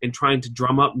advertisement and trying to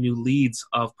drum up new leads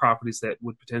of properties that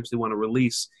would potentially want to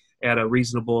release at a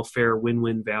reasonable, fair,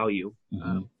 win-win value.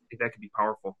 I think that could be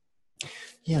powerful.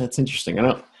 Yeah, that's interesting.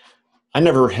 I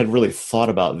never had really thought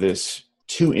about this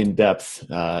too in depth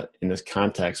in this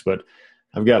context, but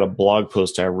I've got a blog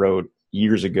post I wrote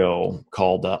years ago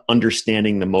called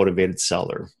Understanding the Motivated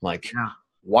Seller. Like,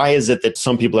 why is it that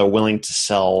some people are willing to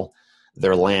sell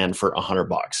their land for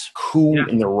 $100? Who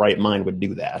in their right mind would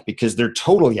do that? Because they're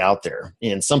totally out there.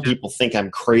 And some people think I'm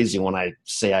crazy when I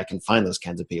say I can find those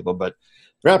kinds of people, but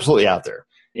they're absolutely out there.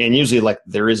 And usually like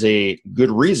there is a good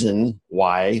reason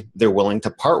why they're willing to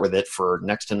part with it for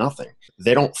next to nothing.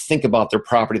 They don't think about their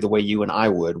property the way you and I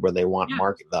would, where they want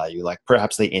market value. Like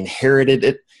perhaps they inherited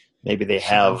it. Maybe they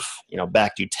have,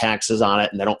 back due taxes on it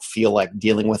and they don't feel like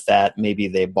dealing with that. Maybe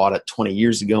they bought it 20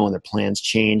 years ago and their plans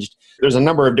changed. There's a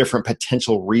number of different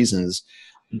potential reasons,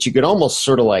 but you could almost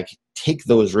sort of like take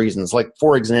those reasons. Like,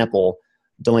 for example,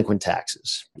 delinquent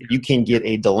taxes. You can get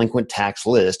a delinquent tax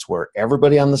list where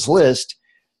everybody on this list,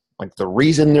 like the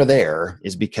reason they're there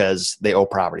is because they owe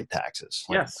property taxes,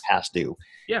 like past due.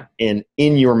 Yeah. And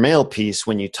in your mail piece,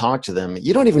 when you talk to them,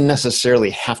 you don't even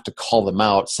necessarily have to call them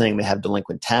out saying they have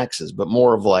delinquent taxes, but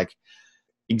more of like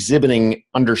exhibiting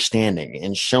understanding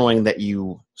and showing that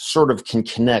you sort of can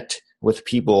connect with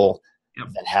people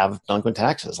that have delinquent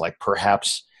taxes. Like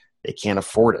perhaps they can't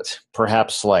afford it.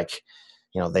 Perhaps like,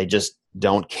 they just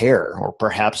don't care, or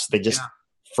perhaps they just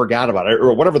forgot about it,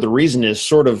 or whatever the reason is,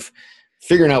 sort of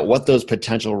figuring out what those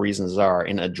potential reasons are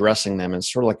and addressing them in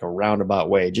sort of like a roundabout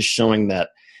way, just showing that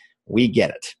we get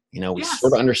it. We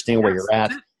sort of understand where you're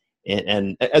at.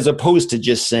 And as opposed to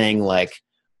just saying like,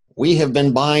 we have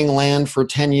been buying land for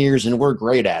 10 years and we're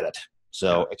great at it,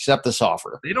 so accept this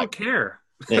offer. They don't care.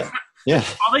 Yeah.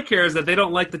 All they care is that they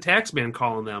don't like the tax man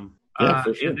calling them.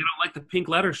 For sure. And they don't like the pink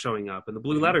letters showing up and the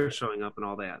blue letters showing up and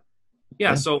all that.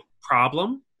 So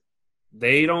problem,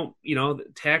 they don't,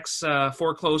 tax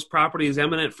foreclosed property is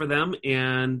eminent for them,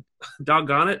 and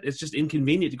doggone it, it's just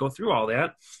inconvenient to go through all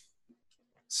that.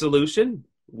 Solution,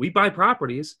 we buy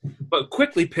properties, but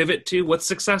quickly pivot to what's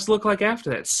success look like after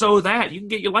that, so that you can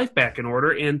get your life back in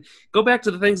order and go back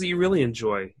to the things that you really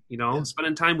enjoy,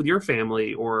 spending time with your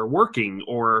family or working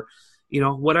or,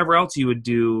 whatever else you would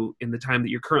do in the time that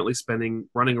you're currently spending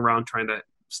running around trying to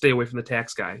stay away from the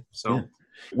tax guy. So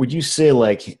Would you say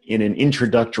like in an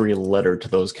introductory letter to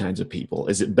those kinds of people,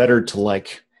 is it better to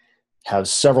like have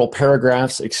several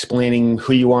paragraphs explaining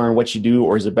who you are and what you do,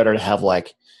 or is it better to have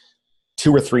like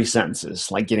 2 or 3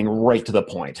 sentences, like getting right to the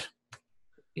point?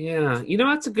 Yeah,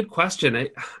 that's a good question.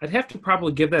 I'd have to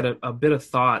probably give that a bit of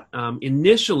thought.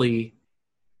 Initially,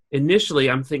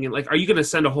 I'm thinking like, are you going to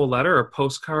send a whole letter or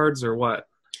postcards or what?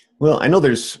 Well, I know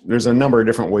there's a number of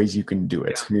different ways you can do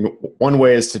it. Yeah. I mean, one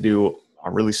way is to do a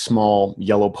really small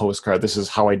yellow postcard. This is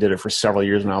how I did it for several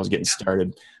years when I was getting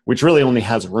started, which really only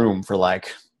has room for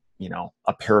like,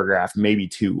 a paragraph, maybe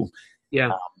 2.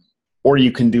 Yeah. Or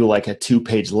you can do like a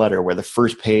 2-page letter where the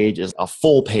first page is a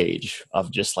full page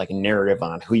of just like a narrative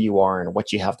on who you are and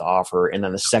what you have to offer. And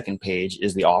then the second page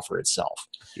is the offer itself.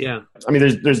 Yeah. I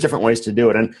mean, there's different ways to do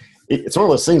it. And it's one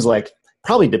of those things like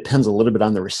probably depends a little bit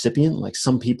on the recipient. Like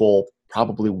some people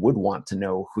probably would want to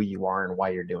know who you are and why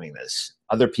you're doing this.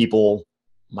 Other people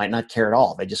might not care at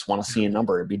all. They just want to see a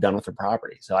number and be done with their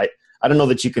property. So I don't know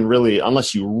that you can really,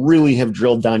 unless you really have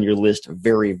drilled down your list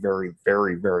very, very,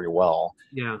 very, very well.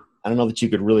 Yeah. I don't know that you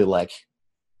could really like,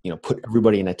 put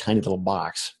everybody in a tiny little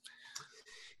box.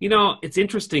 It's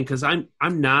interesting because I'm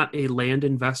not a land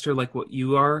investor like what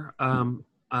you are.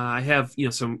 I have,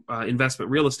 some investment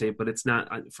real estate, but it's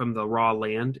not from the raw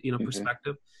land,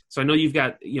 perspective. So I know you've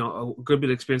got, a good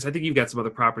bit of experience. I think you've got some other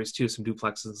properties too, some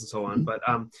duplexes and so on. But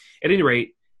at any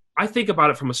rate, I think about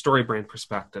it from a StoryBrand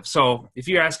perspective. So if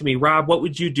you're asking me, Rob, what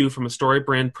would you do from a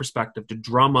StoryBrand perspective to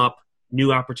drum up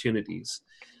new opportunities?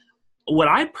 What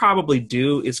I'd probably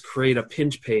do is create a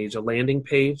pinch page, a landing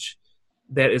page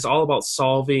that is all about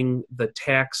solving the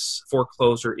tax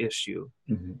foreclosure issue.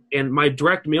 And my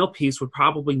direct mail piece would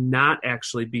probably not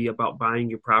actually be about buying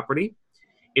your property.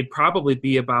 It'd probably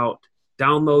be about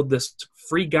download this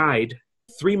free guide,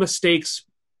 3 mistakes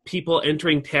people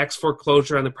entering tax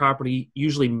foreclosure on the property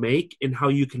usually make and how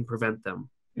you can prevent them.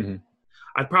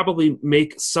 I'd probably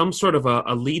make some sort of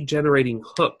a lead generating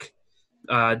hook,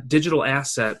 digital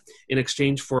asset in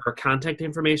exchange for contact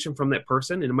information from that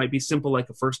person. And it might be simple like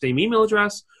a first name email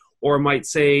address, or it might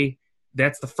say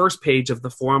that's the first page of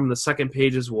the form. The second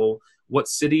page is, well, what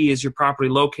city is your property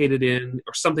located in,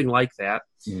 or something like that.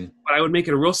 But I would make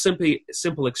it a real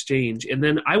simple exchange. And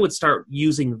then I would start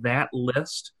using that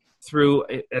list through,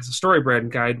 as a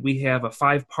StoryBrand guide, we have a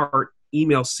 5-part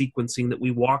email sequencing that we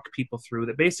walk people through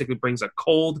that basically brings a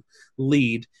cold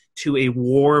lead to a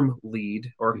warm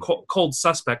lead, or a cold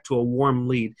suspect to a warm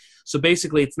lead. So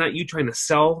basically it's not you trying to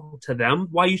sell to them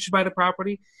why you should buy the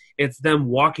property. It's them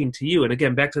walking to you. And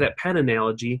again, back to that pen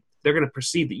analogy, they're going to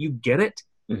perceive that you get it.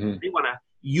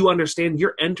 You understand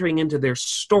you're entering into their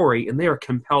story, and they are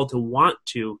compelled to want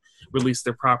to release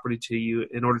their property to you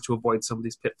in order to avoid some of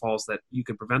these pitfalls that you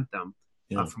can prevent them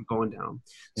from going down.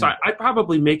 So I'd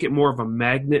probably make it more of a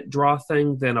magnet draw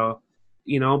thing than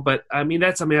but I mean,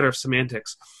 that's a matter of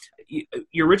semantics.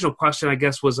 Your original question, I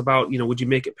guess, was about, would you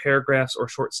make it paragraphs or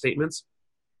short statements?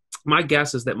 My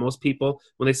guess is that most people,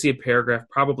 when they see a paragraph,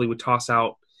 probably would toss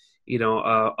out,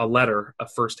 a letter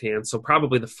firsthand. So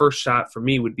probably the first shot for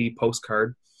me would be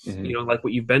postcard, like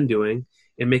what you've been doing,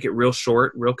 and make it real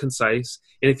short, real concise.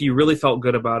 And if you really felt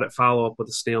good about it, follow up with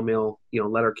a snail mail,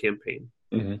 letter campaign.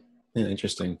 Yeah,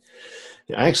 interesting.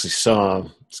 I actually saw,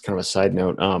 it's kind of a side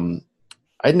note.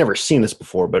 I'd never seen this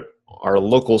before, but our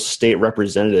local state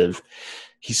representative,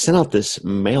 he sent out this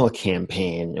mail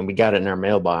campaign, and we got it in our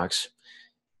mailbox.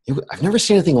 I've never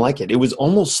seen anything like it. It was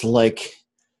almost like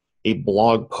a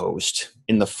blog post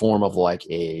in the form of like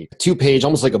a 2-page,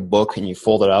 almost like a book, and you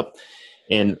fold it up.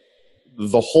 And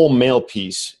the whole mail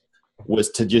piece was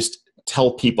to just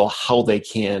tell people how they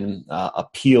can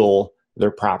appeal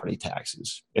their property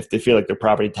taxes. If they feel like their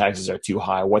property taxes are too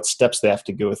high, what steps they have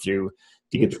to go through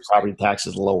to get their property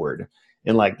taxes lowered.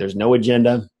 And like, there's no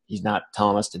agenda. He's not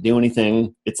telling us to do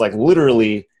anything. It's like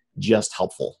literally just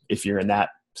helpful if you're in that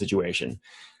situation.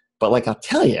 But like, I'll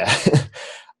tell you,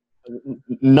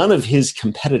 none of his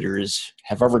competitors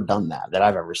have ever done that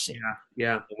I've ever seen.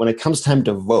 Yeah. When it comes time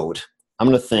to vote, I'm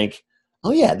going to think,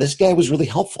 oh yeah, this guy was really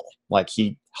helpful. Like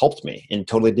he helped me and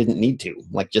totally didn't need to,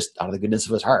 like just out of the goodness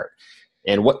of his heart.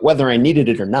 And whether I needed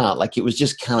it or not, like it was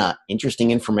just kind of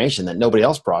interesting information that nobody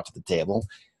else brought to the table.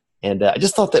 And I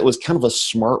just thought that was kind of a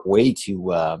smart way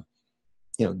to,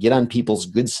 get on people's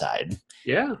good side.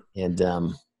 Yeah. And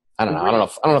I don't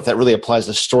know if that really applies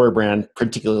to StoryBrand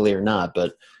particularly or not,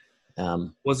 but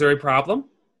was there a problem?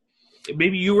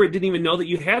 Maybe you didn't even know that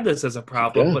you had this as a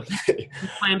problem, but he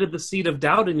planted the seed of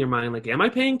doubt in your mind. Like, am I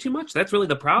paying too much? That's really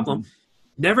the problem.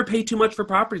 Never pay too much for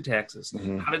property taxes.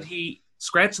 How did he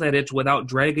scratch that itch without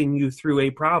dragging you through a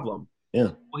problem?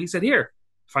 Yeah. Well, he said, here,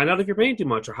 find out if you're paying too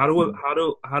much, or how to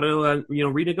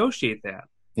renegotiate that.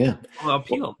 Yeah.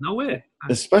 Appeal. No way.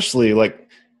 Especially like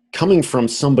coming from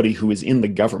somebody who is in the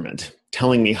government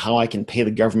telling me how I can pay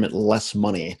the government less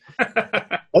money.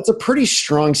 That's a pretty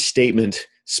strong statement,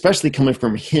 especially coming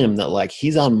from him, that like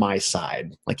he's on my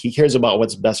side. Like he cares about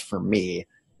what's best for me,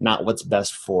 not what's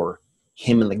best for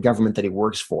him and the government that he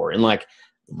works for. And like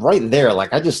right there,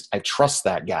 like I trust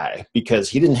that guy because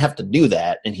he didn't have to do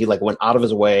that. And he like went out of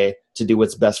his way to do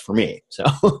what's best for me. So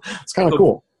it's kind of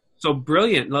cool. So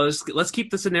brilliant. Let's keep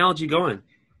this analogy going.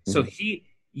 So he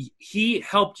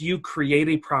helped you create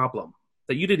a problem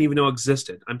that you didn't even know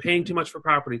existed. I'm paying too much for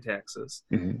property taxes.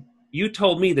 You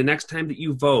told me the next time that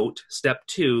you vote, step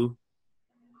 2,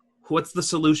 what's the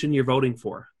solution you're voting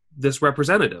for? This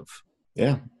representative.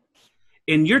 Yeah.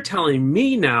 And you're telling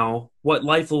me now what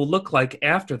life will look like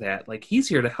after that. Like he's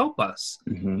here to help us.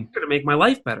 He's here to make my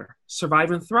life better,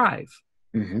 survive and thrive.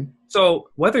 So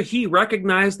whether he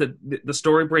recognized that the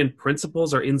StoryBrand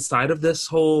principles are inside of this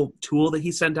whole tool that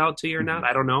he sent out to you or not,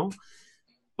 I don't know.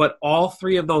 But all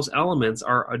 3 of those elements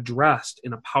are addressed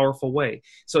in a powerful way.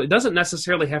 So it doesn't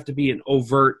necessarily have to be an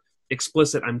overt,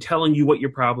 explicit, I'm telling you what your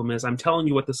problem is, I'm telling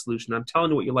you what the solution, I'm telling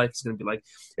you what your life is going to be like.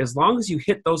 As long as you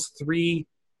hit those 3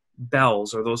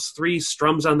 bells or those 3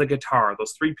 strums on the guitar,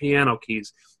 those 3 piano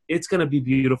keys, it's going to be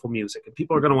beautiful music. And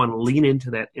people are going to want to lean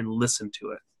into that and listen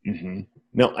to it.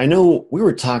 Now, I know we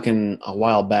were talking a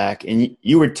while back and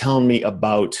you were telling me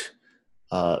about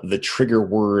the trigger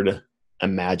word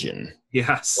imagine.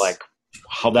 Yes. Like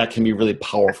how that can be really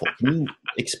powerful. Can you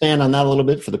expand on that a little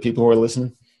bit for the people who are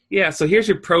listening? Yeah. So here's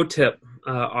your pro tip,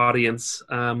 audience.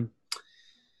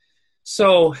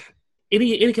 So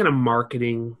any kind of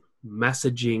marketing,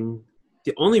 messaging,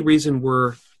 the only reason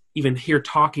we're even here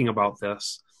talking about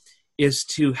this is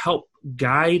to help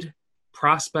guide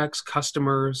prospects,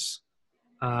 customers,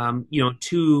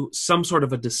 to some sort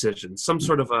of a decision, some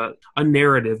sort of a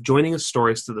narrative, joining a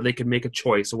story so that they can make a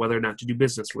choice of whether or not to do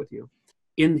business with you.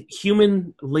 In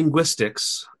human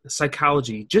linguistics,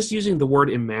 psychology, just using the word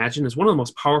imagine is one of the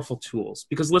most powerful tools.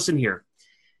 Because listen here.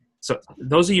 So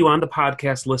those of you on the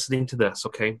podcast listening to this,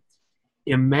 okay,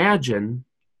 imagine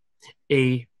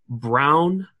a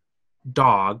brown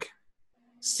dog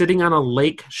sitting on a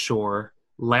lake shore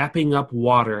lapping up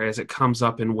water as it comes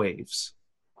up in waves.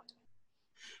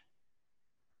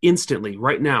 Instantly,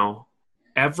 right now,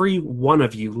 every one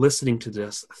of you listening to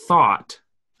this thought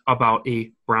about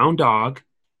a brown dog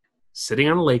sitting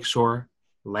on a lakeshore,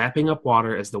 lapping up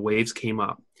water as the waves came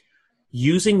up.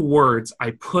 Using words,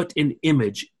 I put an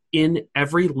image in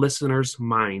every listener's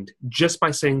mind just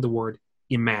by saying the word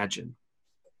imagine.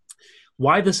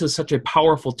 Why this is such a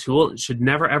powerful tool, it should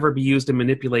never, ever be used in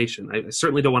manipulation. I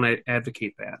certainly don't want to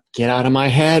advocate that. Get out of my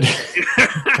head.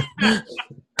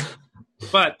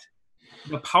 But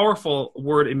the powerful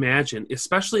word imagine,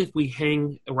 especially if we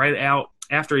hang right out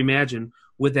after imagine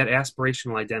with that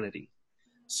aspirational identity.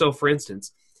 So, for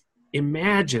instance,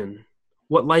 imagine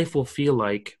what life will feel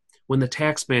like when the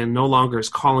tax man no longer is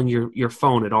calling your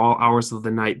phone at all hours of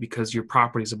the night because your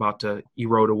property is about to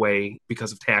erode away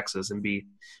because of taxes and be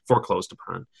foreclosed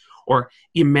upon. Or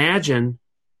imagine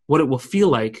what it will feel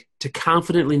like to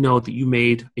confidently know that you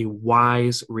made a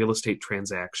wise real estate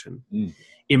transaction.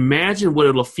 Imagine what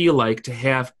it'll feel like to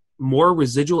have more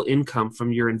residual income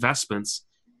from your investments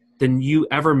than you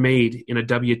ever made in a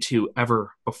W-2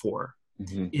 ever before.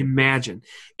 Imagine.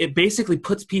 It basically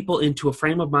puts people into a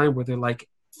frame of mind where they're like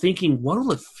thinking, what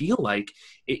will it feel like?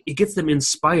 It gets them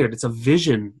inspired. It's a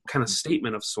vision kind of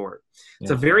statement of sort. It's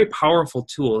a very powerful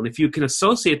tool. And if you can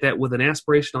associate that with an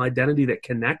aspirational identity that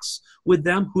connects with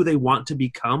them, who they want to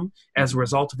become as a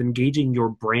result of engaging your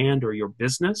brand or your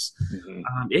business,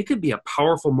 it could be a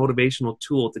powerful motivational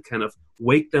tool to kind of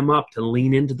wake them up to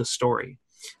lean into the story.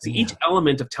 See, each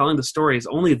element of telling the story is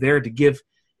only there to give,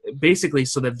 basically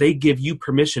so that they give you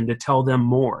permission to tell them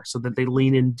more, so that they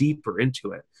lean in deeper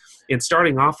into it. And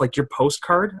starting off like your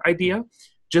postcard idea,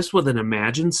 just with an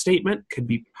imagine statement could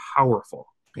be powerful.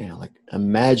 Yeah, like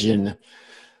imagine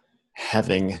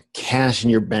having cash in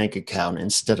your bank account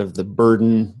instead of the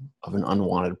burden of an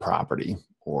unwanted property.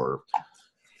 Or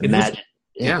imagine.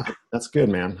 Yeah, that's good,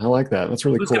 man. I like that. That's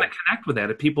really cool. Who's going to connect with that?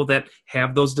 Are people that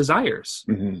have those desires.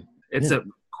 It's a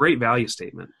great value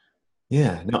statement.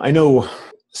 Yeah. Now, I know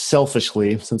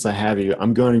selfishly, since I have you,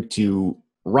 I'm going to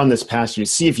run this past you,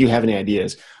 see if you have any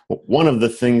ideas. One of the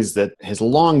things that has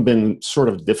long been sort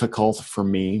of difficult for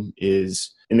me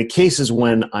is in the cases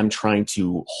when I'm trying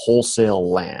to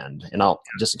wholesale land, and I'll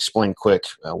just explain quick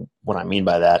what I mean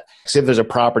by that. Say if there's a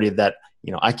property that,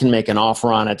 I can make an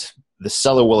offer on it, the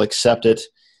seller will accept it.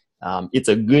 It's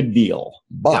a good deal,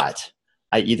 but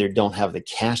I either don't have the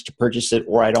cash to purchase it,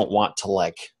 or I don't want to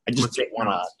I just don't want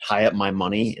to tie up my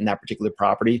money in that particular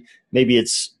property. Maybe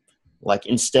it's like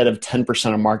instead of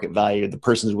 10% of market value, the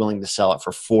person is willing to sell it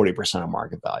for 40% of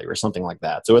market value or something like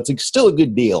that. So it's still a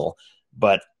good deal,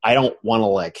 but I don't want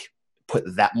to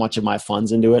put that much of my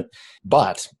funds into it.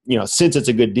 But, since it's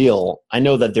a good deal, I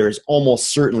know that there's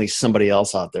almost certainly somebody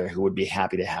else out there who would be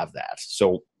happy to have that.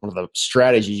 So one of the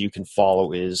strategies you can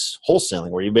follow is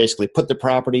wholesaling, where you basically put the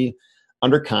property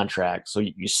under contract. So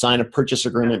you sign a purchase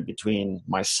agreement between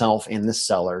myself and the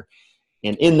seller.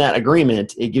 And in that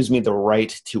agreement, it gives me the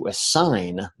right to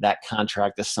assign that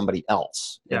contract to somebody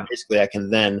else. Yeah. And basically, I can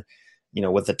then,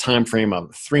 with a time frame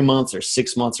of 3 months or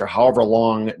 6 months or however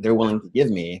long they're willing to give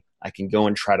me, I can go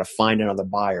and try to find another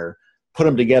buyer, put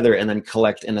them together, and then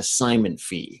collect an assignment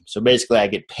fee. So basically, I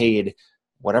get paid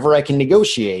whatever I can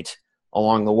negotiate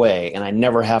along the way, and I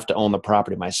never have to own the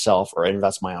property myself or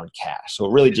invest my own cash. So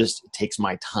it really just takes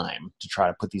my time to try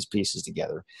to put these pieces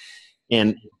together.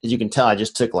 And as you can tell, I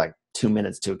just took 2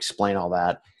 minutes to explain all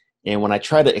that. And when I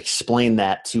try to explain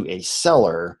that to a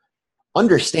seller,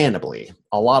 understandably,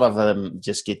 a lot of them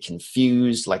just get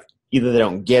confused. Either they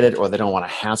don't get it or they don't want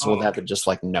to hassle with that. They're just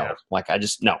no.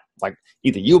 No.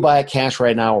 Either you buy it cash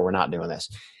right now or we're not doing this.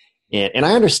 And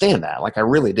I understand that. I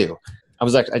really do.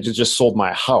 I just sold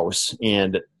my house,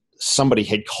 and somebody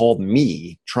had called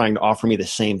me trying to offer me the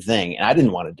same thing, and I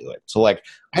didn't want to do it. So I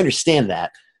understand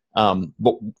that.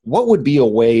 But what would be a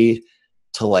way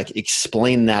to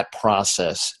explain that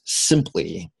process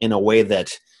simply in a way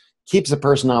that keeps the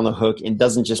person on the hook and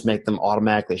doesn't just make them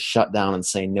automatically shut down and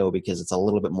say no because it's a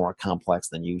little bit more complex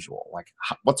than usual?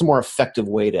 What's a more effective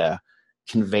way to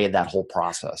convey that whole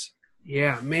process?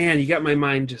 Yeah, man, you got my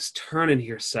mind just turning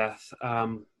here, Seth.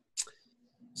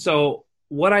 So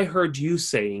what I heard you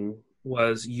saying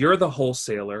was you're the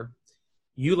wholesaler.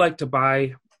 You like to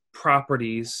buy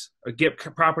properties or get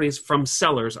properties from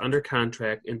sellers under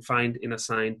contract and find and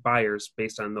assign buyers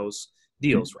based on those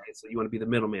deals, right? So you want to be the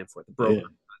middleman for it, the broker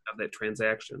of that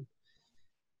transaction.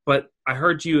 But I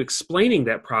heard you explaining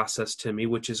that process to me,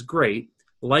 which is great,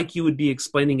 like you would be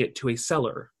explaining it to a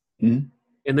seller. Mm-hmm.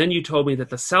 And then you told me that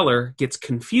the seller gets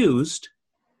confused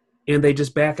and they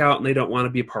just back out and they don't want to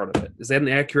be a part of it. Is that an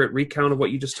accurate recount of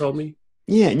what you just told me?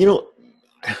 Yeah.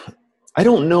 I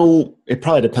don't know. It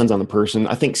probably depends on the person.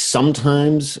 I think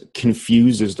sometimes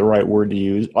confused is the right word to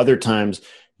use. Other times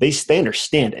they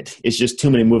understand it. It's just too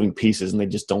many moving pieces and they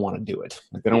just don't want to do it.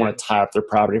 They don't want to tie up their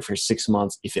property for 6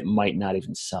 months if it might not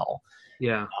even sell.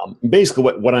 Yeah. Basically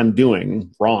what I'm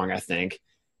doing wrong, I think,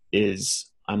 is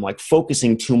I'm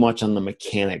focusing too much on the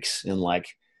mechanics and how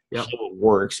it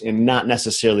works and not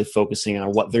necessarily focusing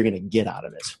on what they're going to get out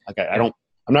of it.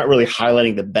 I'm not really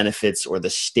highlighting the benefits or the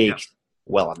stake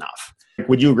well enough.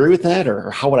 Would you agree with that,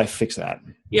 or how would I fix that?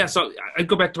 Yeah, so I'd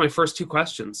go back to my first two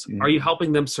questions. Mm-hmm. Are you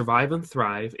helping them survive and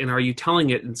thrive, and are you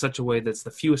telling it in such a way that's the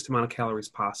fewest amount of calories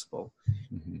possible?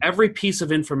 Mm-hmm. Every piece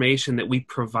of information that we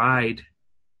provide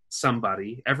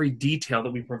somebody, every detail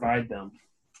that we provide them,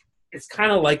 it's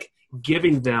kind of like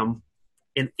giving them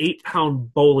an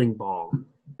 8-pound bowling ball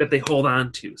that they hold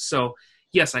on to. So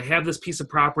yes, I have this piece of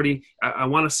property. I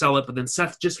want to sell it, but then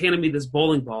Seth just handed me this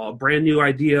bowling ball, a brand new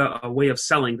idea, a way of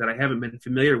selling that I haven't been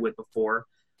familiar with before,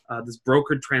 this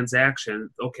brokered transaction.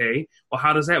 Okay, well,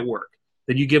 how does that work?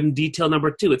 Then you give them detail number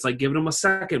 2. It's like giving them a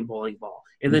second bowling ball.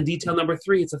 And then detail number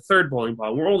 3, it's a third bowling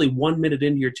ball. We're only 1 minute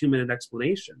into your 2-minute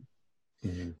explanation.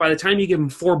 Mm-hmm. By the time you give them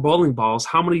 4 bowling balls,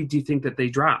 how many do you think that they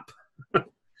drop?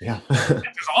 Yeah.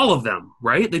 All of them,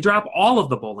 right? They drop all of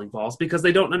the bowling balls because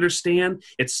they don't understand.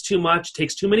 It's too much,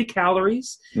 takes too many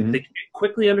calories. Mm-hmm. They can't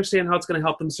quickly understand how it's going to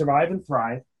help them survive and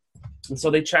thrive. And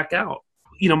so they check out.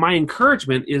 My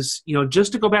encouragement is,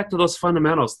 just to go back to those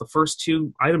fundamentals, the first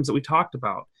 2 items that we talked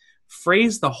about,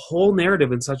 phrase the whole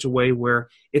narrative in such a way where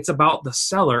it's about the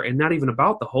seller and not even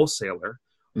about the wholesaler.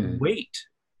 Mm-hmm. Wait.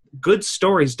 Good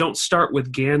stories don't start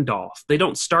with Gandalf. They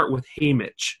don't start with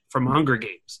Haymitch from Hunger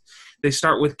Games. They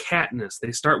start with Katniss.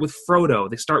 They start with Frodo.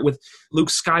 They start with Luke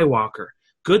Skywalker.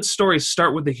 Good stories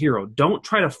start with the hero. Don't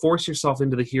try to force yourself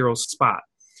into the hero's spot.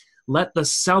 Let the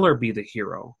seller be the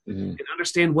hero and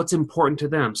understand what's important to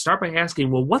them. Start by asking,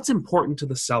 well, what's important to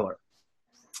the seller?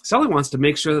 Seller wants to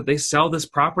make sure that they sell this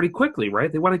property quickly,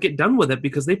 right? They want to get done with it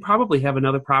because they probably have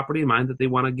another property in mind that they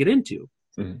want to get into.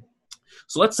 Mm-hmm.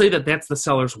 So let's say that that's the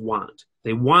seller's want.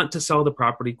 They want to sell the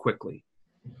property quickly.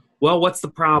 Well, what's the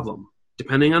problem?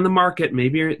 Depending on the market,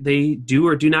 maybe they do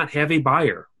or do not have a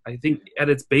buyer. I think at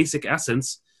its basic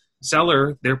essence,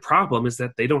 seller, their problem is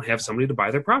that they don't have somebody to buy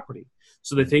their property.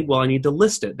 So they think, well, I need to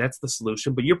list it. That's the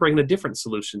solution. But you're bringing a different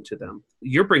solution to them.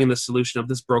 You're bringing the solution of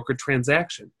this brokered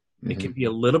transaction. It can be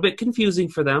a little bit confusing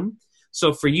for them.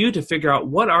 So for you to figure out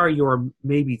what are your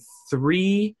maybe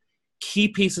 3 key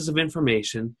pieces of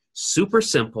information, super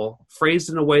simple, phrased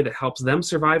in a way that helps them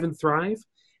survive and thrive,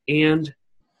 and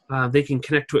they can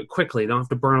connect to it quickly. They don't have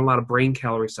to burn a lot of brain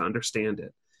calories to understand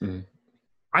it.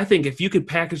 I think if you could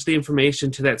package the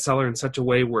information to that seller in such a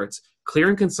way where it's clear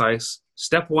and concise,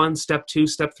 step 1, step 2,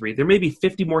 step 3, there may be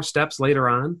 50 more steps later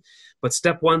on, but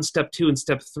step 1, step 2, and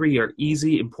step 3 are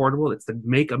easy and portable. It's the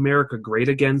Make America Great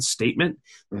Again statement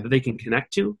that they can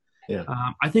connect to. Yeah.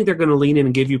 I think they're going to lean in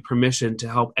and give you permission to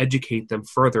help educate them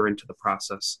further into the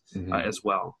process as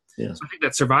well. Yeah. So I think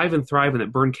that survive and thrive and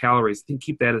that burn calories, I think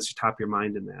keep that as your top of your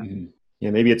mind in that.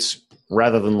 Yeah, maybe it's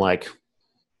rather than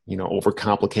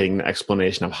overcomplicating the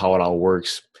explanation of how it all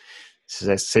works.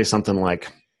 Say something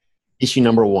like, issue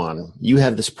number 1, you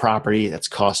have this property that's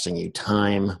costing you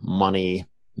time, money,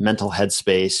 mental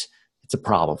headspace. It's a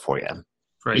problem for you.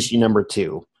 Right. Issue number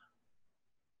 2,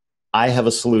 I have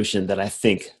a solution that I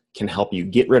think can help you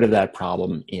get rid of that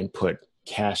problem and put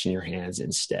cash in your hands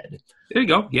instead. There you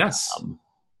go. Yes.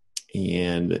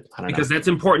 And I don't know. Because that's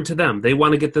important to them. They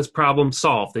want to get this problem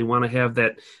solved. They want to have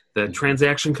the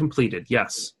transaction completed.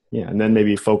 Yes. Yeah. And then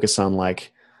maybe focus on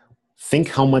think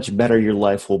how much better your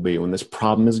life will be when this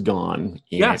problem is gone.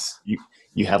 Yes.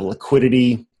 You have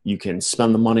liquidity. You can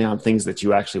spend the money on things that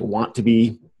you actually want to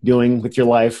be doing with your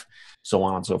life, so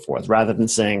on and so forth, rather than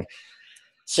saying,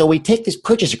 so we take this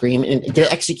purchase agreement and get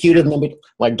it executed, and then we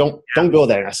don't go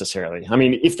there necessarily. I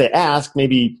mean, if they ask,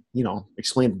 maybe,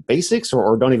 explain the basics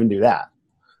or don't even do that.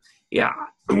 Yeah.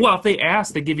 Well, if they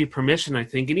ask, they give you permission, I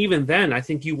think. And even then, I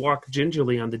think you walk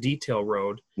gingerly on the detail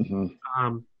road. In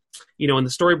the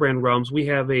StoryBrand realms, we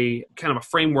have a kind of a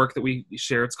framework that we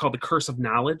share. It's called the Curse of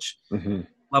Knowledge,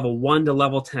 level 1 to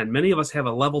level 10. Many of us have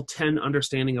a level 10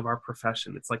 understanding of our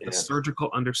profession. It's like the surgical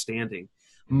understanding.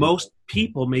 Most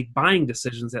people make buying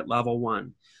decisions at level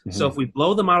 1. So if we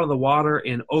blow them out of the water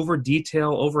and over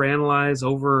detail, over analyze,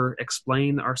 over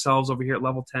explain ourselves over here at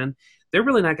level 10, they're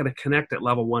really not going to connect at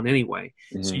level 1 anyway.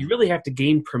 So you really have to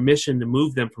gain permission to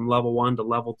move them from level 1 to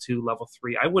level 2, level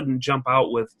 3. I wouldn't jump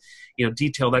out with,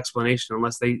 detailed explanation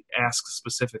unless they ask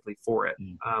specifically for it.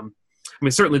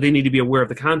 Certainly they need to be aware of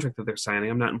the contract that they're signing.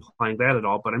 I'm not implying that at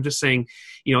all, but I'm just saying,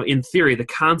 in theory, the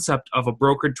concept of a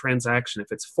brokered transaction,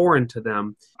 if it's foreign to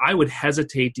them, I would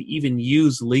hesitate to even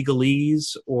use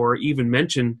legalese or even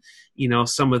mention,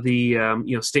 some of the,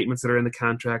 statements that are in the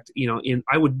contract,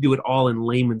 I would do it all in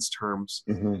layman's terms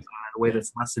in a way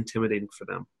that's less intimidating for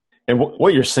them. And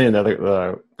what you're saying,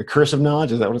 the curse of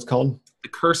knowledge, is that what it's called? The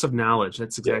curse of knowledge.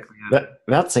 That's exactly it.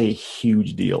 That's a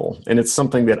huge deal. And it's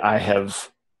something that I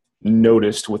have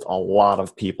noticed with a lot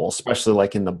of people, especially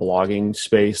in the blogging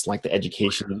space, the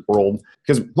education world,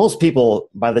 because most people,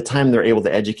 by the time they're able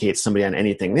to educate somebody on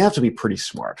anything, they have to be pretty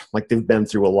smart. They've been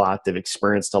through a lot, they've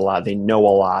experienced a lot, they know a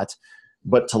lot,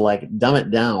 but to dumb it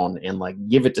down and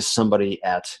give it to somebody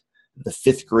at the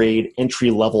 5th grade entry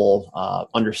level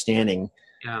understanding,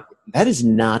 that is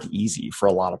not easy for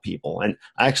a lot of people. And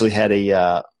I actually had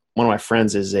one of my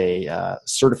friends is a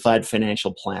certified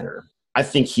financial planner. I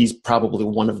think he's probably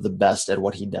one of the best at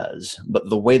what he does. But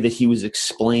the way that he was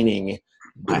explaining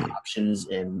my options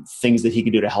and things that he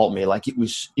could do to help me,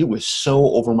 it was so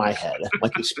over my head.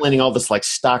 Explaining all this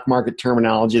stock market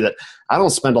terminology that I don't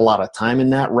spend a lot of time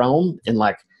in that realm. And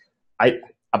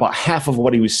about half of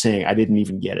what he was saying, I didn't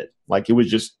even get it. It was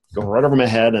just going right over my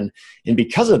head. And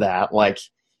because of that,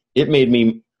 it made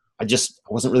me, I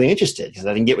wasn't really interested because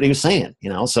I didn't get what he was saying,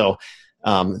 So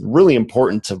really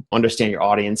important to understand your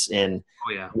audience and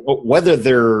whether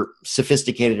they're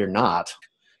sophisticated or not,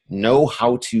 know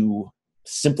how to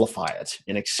simplify it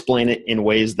and explain it in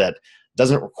ways that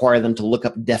doesn't require them to look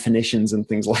up definitions and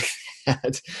things like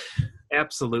that.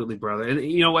 Absolutely, brother. And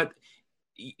you know what?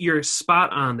 You're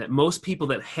spot on that most people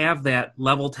that have that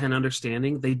level 10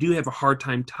 understanding, they do have a hard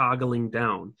time toggling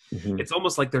down. It's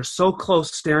almost like they're so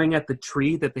close staring at the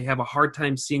tree that they have a hard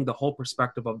time seeing the whole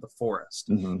perspective of the forest.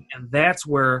 And that's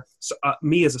where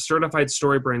me as a certified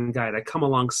StoryBrand guide, I come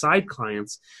alongside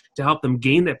clients to help them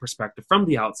gain that perspective from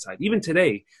the outside. Even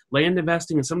today, land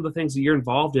investing and some of the things that you're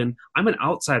involved in, I'm an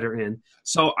outsider in.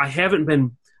 So I haven't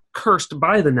been cursed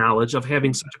by the knowledge of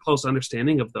having such a close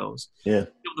understanding of those. To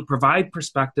provide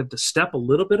perspective, to step a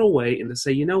little bit away and to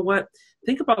say, you know what,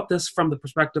 think about this from the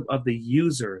perspective of the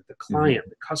user, the client,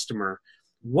 the customer.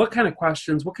 What kind of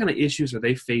questions, what kind of issues are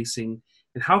they facing?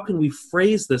 And how can we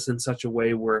phrase this in such a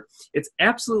way where it's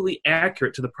absolutely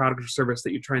accurate to the product or service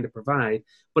that you're trying to provide,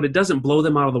 but it doesn't blow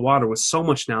them out of the water with so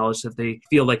much knowledge that they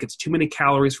feel like it's too many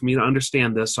calories for me to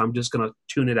understand this, so I'm just going to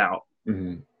tune it out.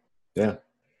 Yeah.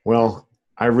 Well,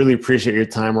 I really appreciate your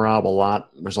time, Rob, a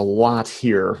lot. There's a lot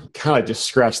here. Kind of just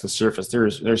scratch the surface.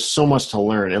 There's so much to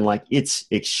learn, and like it's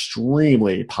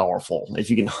extremely powerful if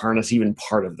you can harness even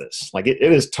part of this. Like it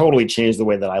has totally changed the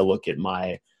way that I look at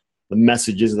the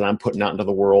messages that I'm putting out into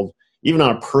the world, even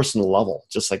on a personal level.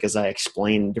 Just like as I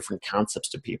explain different concepts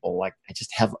to people, like I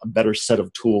just have a better set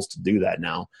of tools to do that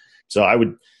now. So I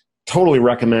would totally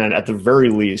recommend, at the very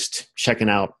least, checking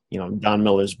out, Don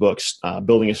Miller's books,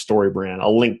 Building a Story Brand.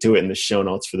 I'll link to it in the show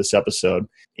notes for this episode.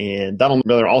 And Don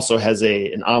Miller also has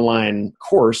an online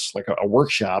course, like a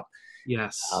workshop.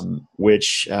 Yes.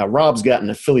 Which Rob's got an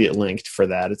affiliate link for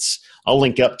that. I'll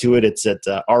link up to it. It's at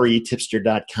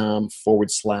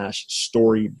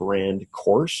REtipster.com/StoryBrand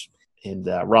course. And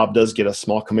Rob does get a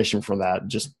small commission from that,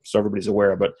 just so everybody's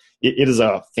aware. But it is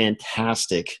a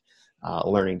fantastic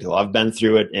learning tool. I've been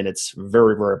through it, and it's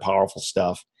very, very powerful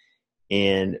stuff.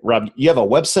 And Rob, you have a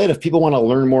website. If people want to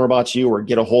learn more about you or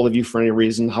get a hold of you for any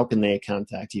reason, how can they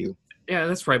contact you? Yeah,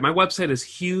 that's right. My website is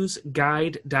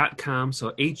hughesguide.com.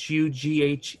 So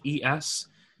HUGHES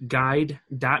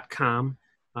guide.com.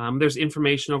 There's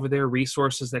information over there,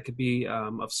 resources that could be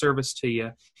of service to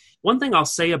you. One thing I'll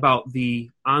say about the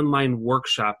online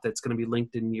workshop that's going to be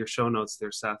linked in your show notes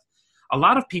there, Seth. A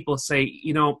lot of people say,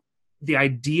 the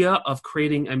idea of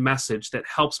creating a message that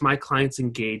helps my clients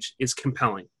engage is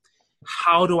compelling.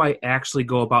 How do I actually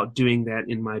go about doing that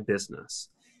in my business?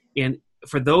 And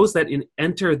for those that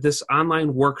enter this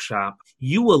online workshop,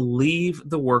 you will leave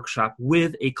the workshop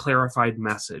with a clarified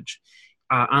message.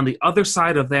 On the other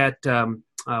side of that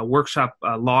workshop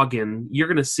login, you're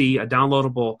going to see a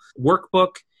downloadable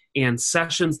workbook and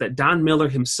sessions that Don Miller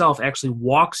himself actually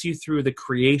walks you through the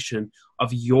creation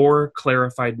of your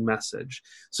clarified message.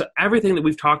 So everything that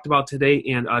we've talked about today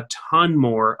and a ton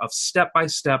more of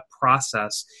step-by-step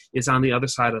process is on the other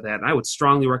side of that. And I would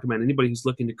strongly recommend anybody who's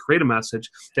looking to create a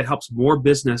message that helps more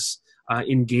business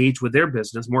engage with their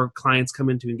business, more clients come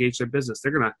in to engage their business.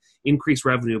 They're going to increase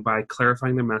revenue by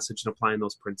clarifying their message and applying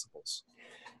those principles.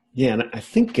 Yeah, and I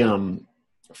think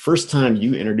first time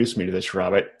you introduced me to this,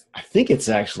 Rob, I think it's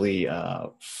actually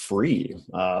free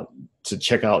to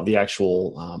check out the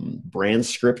actual brand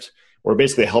script, where it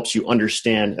basically helps you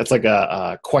understand. It's like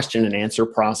a question and answer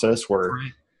process where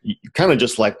you kind of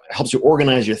just like helps you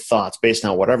organize your thoughts based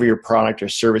on whatever your product or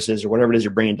service is or whatever it is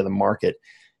you're bringing to the market.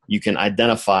 You can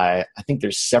identify, I think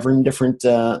there's 7 different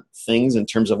things in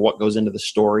terms of what goes into the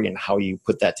story and how you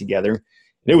put that together.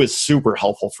 And it was super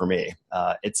helpful for me.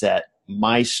 It's at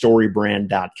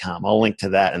mystorybrand.com. I'll link to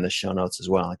that in the show notes as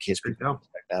well in case people want to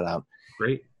check that out.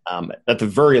 Great. At the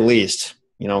very least,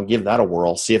 give that a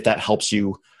whirl. See if that helps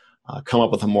you come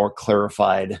up with a more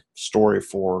clarified story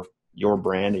for your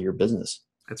brand and your business.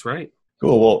 That's right.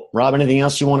 Cool. Well, Rob, anything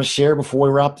else you want to share before we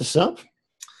wrap this up?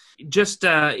 Just,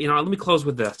 let me close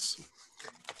with this.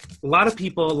 A lot of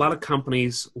people, a lot of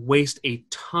companies waste a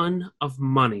ton of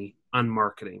money on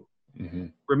marketing. Mm-hmm.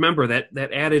 Remember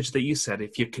that adage that you said,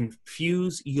 if you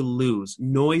confuse, you lose.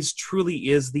 Noise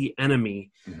truly is the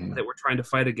enemy that we're trying to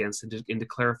fight against and to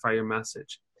clarify your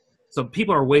message. So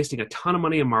people are wasting a ton of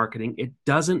money on marketing. It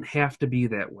doesn't have to be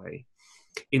that way.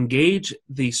 Engage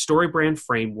the StoryBrand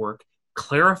framework,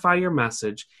 clarify your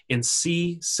message, and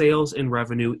see sales and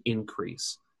revenue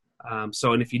increase.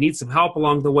 And if you need some help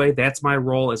along the way, that's my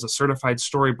role as a certified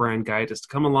StoryBrand guide, is to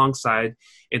come alongside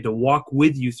and to walk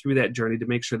with you through that journey to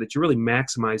make sure that you really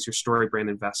maximize your StoryBrand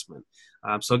investment.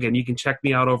 So again, you can check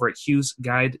me out over at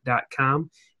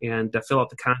hughesguide.com and fill out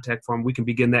the contact form. We can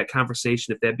begin that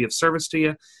conversation if that'd be of service to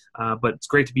you. But it's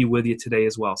great to be with you today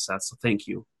as well, Seth. So thank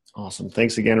you. Awesome.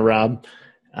 Thanks again, Rob.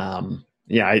 I've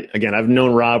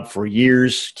known Rob for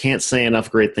years. Can't say enough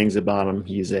great things about him.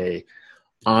 He's a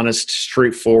honest,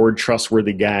 straightforward,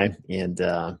 trustworthy guy, and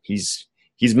he's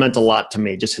meant a lot to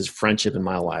me, just his friendship in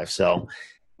my life.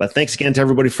 But thanks again to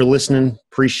everybody for listening.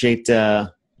 Appreciate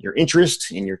your interest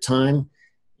and your time,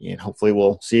 and hopefully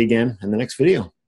we'll see you again in the next video.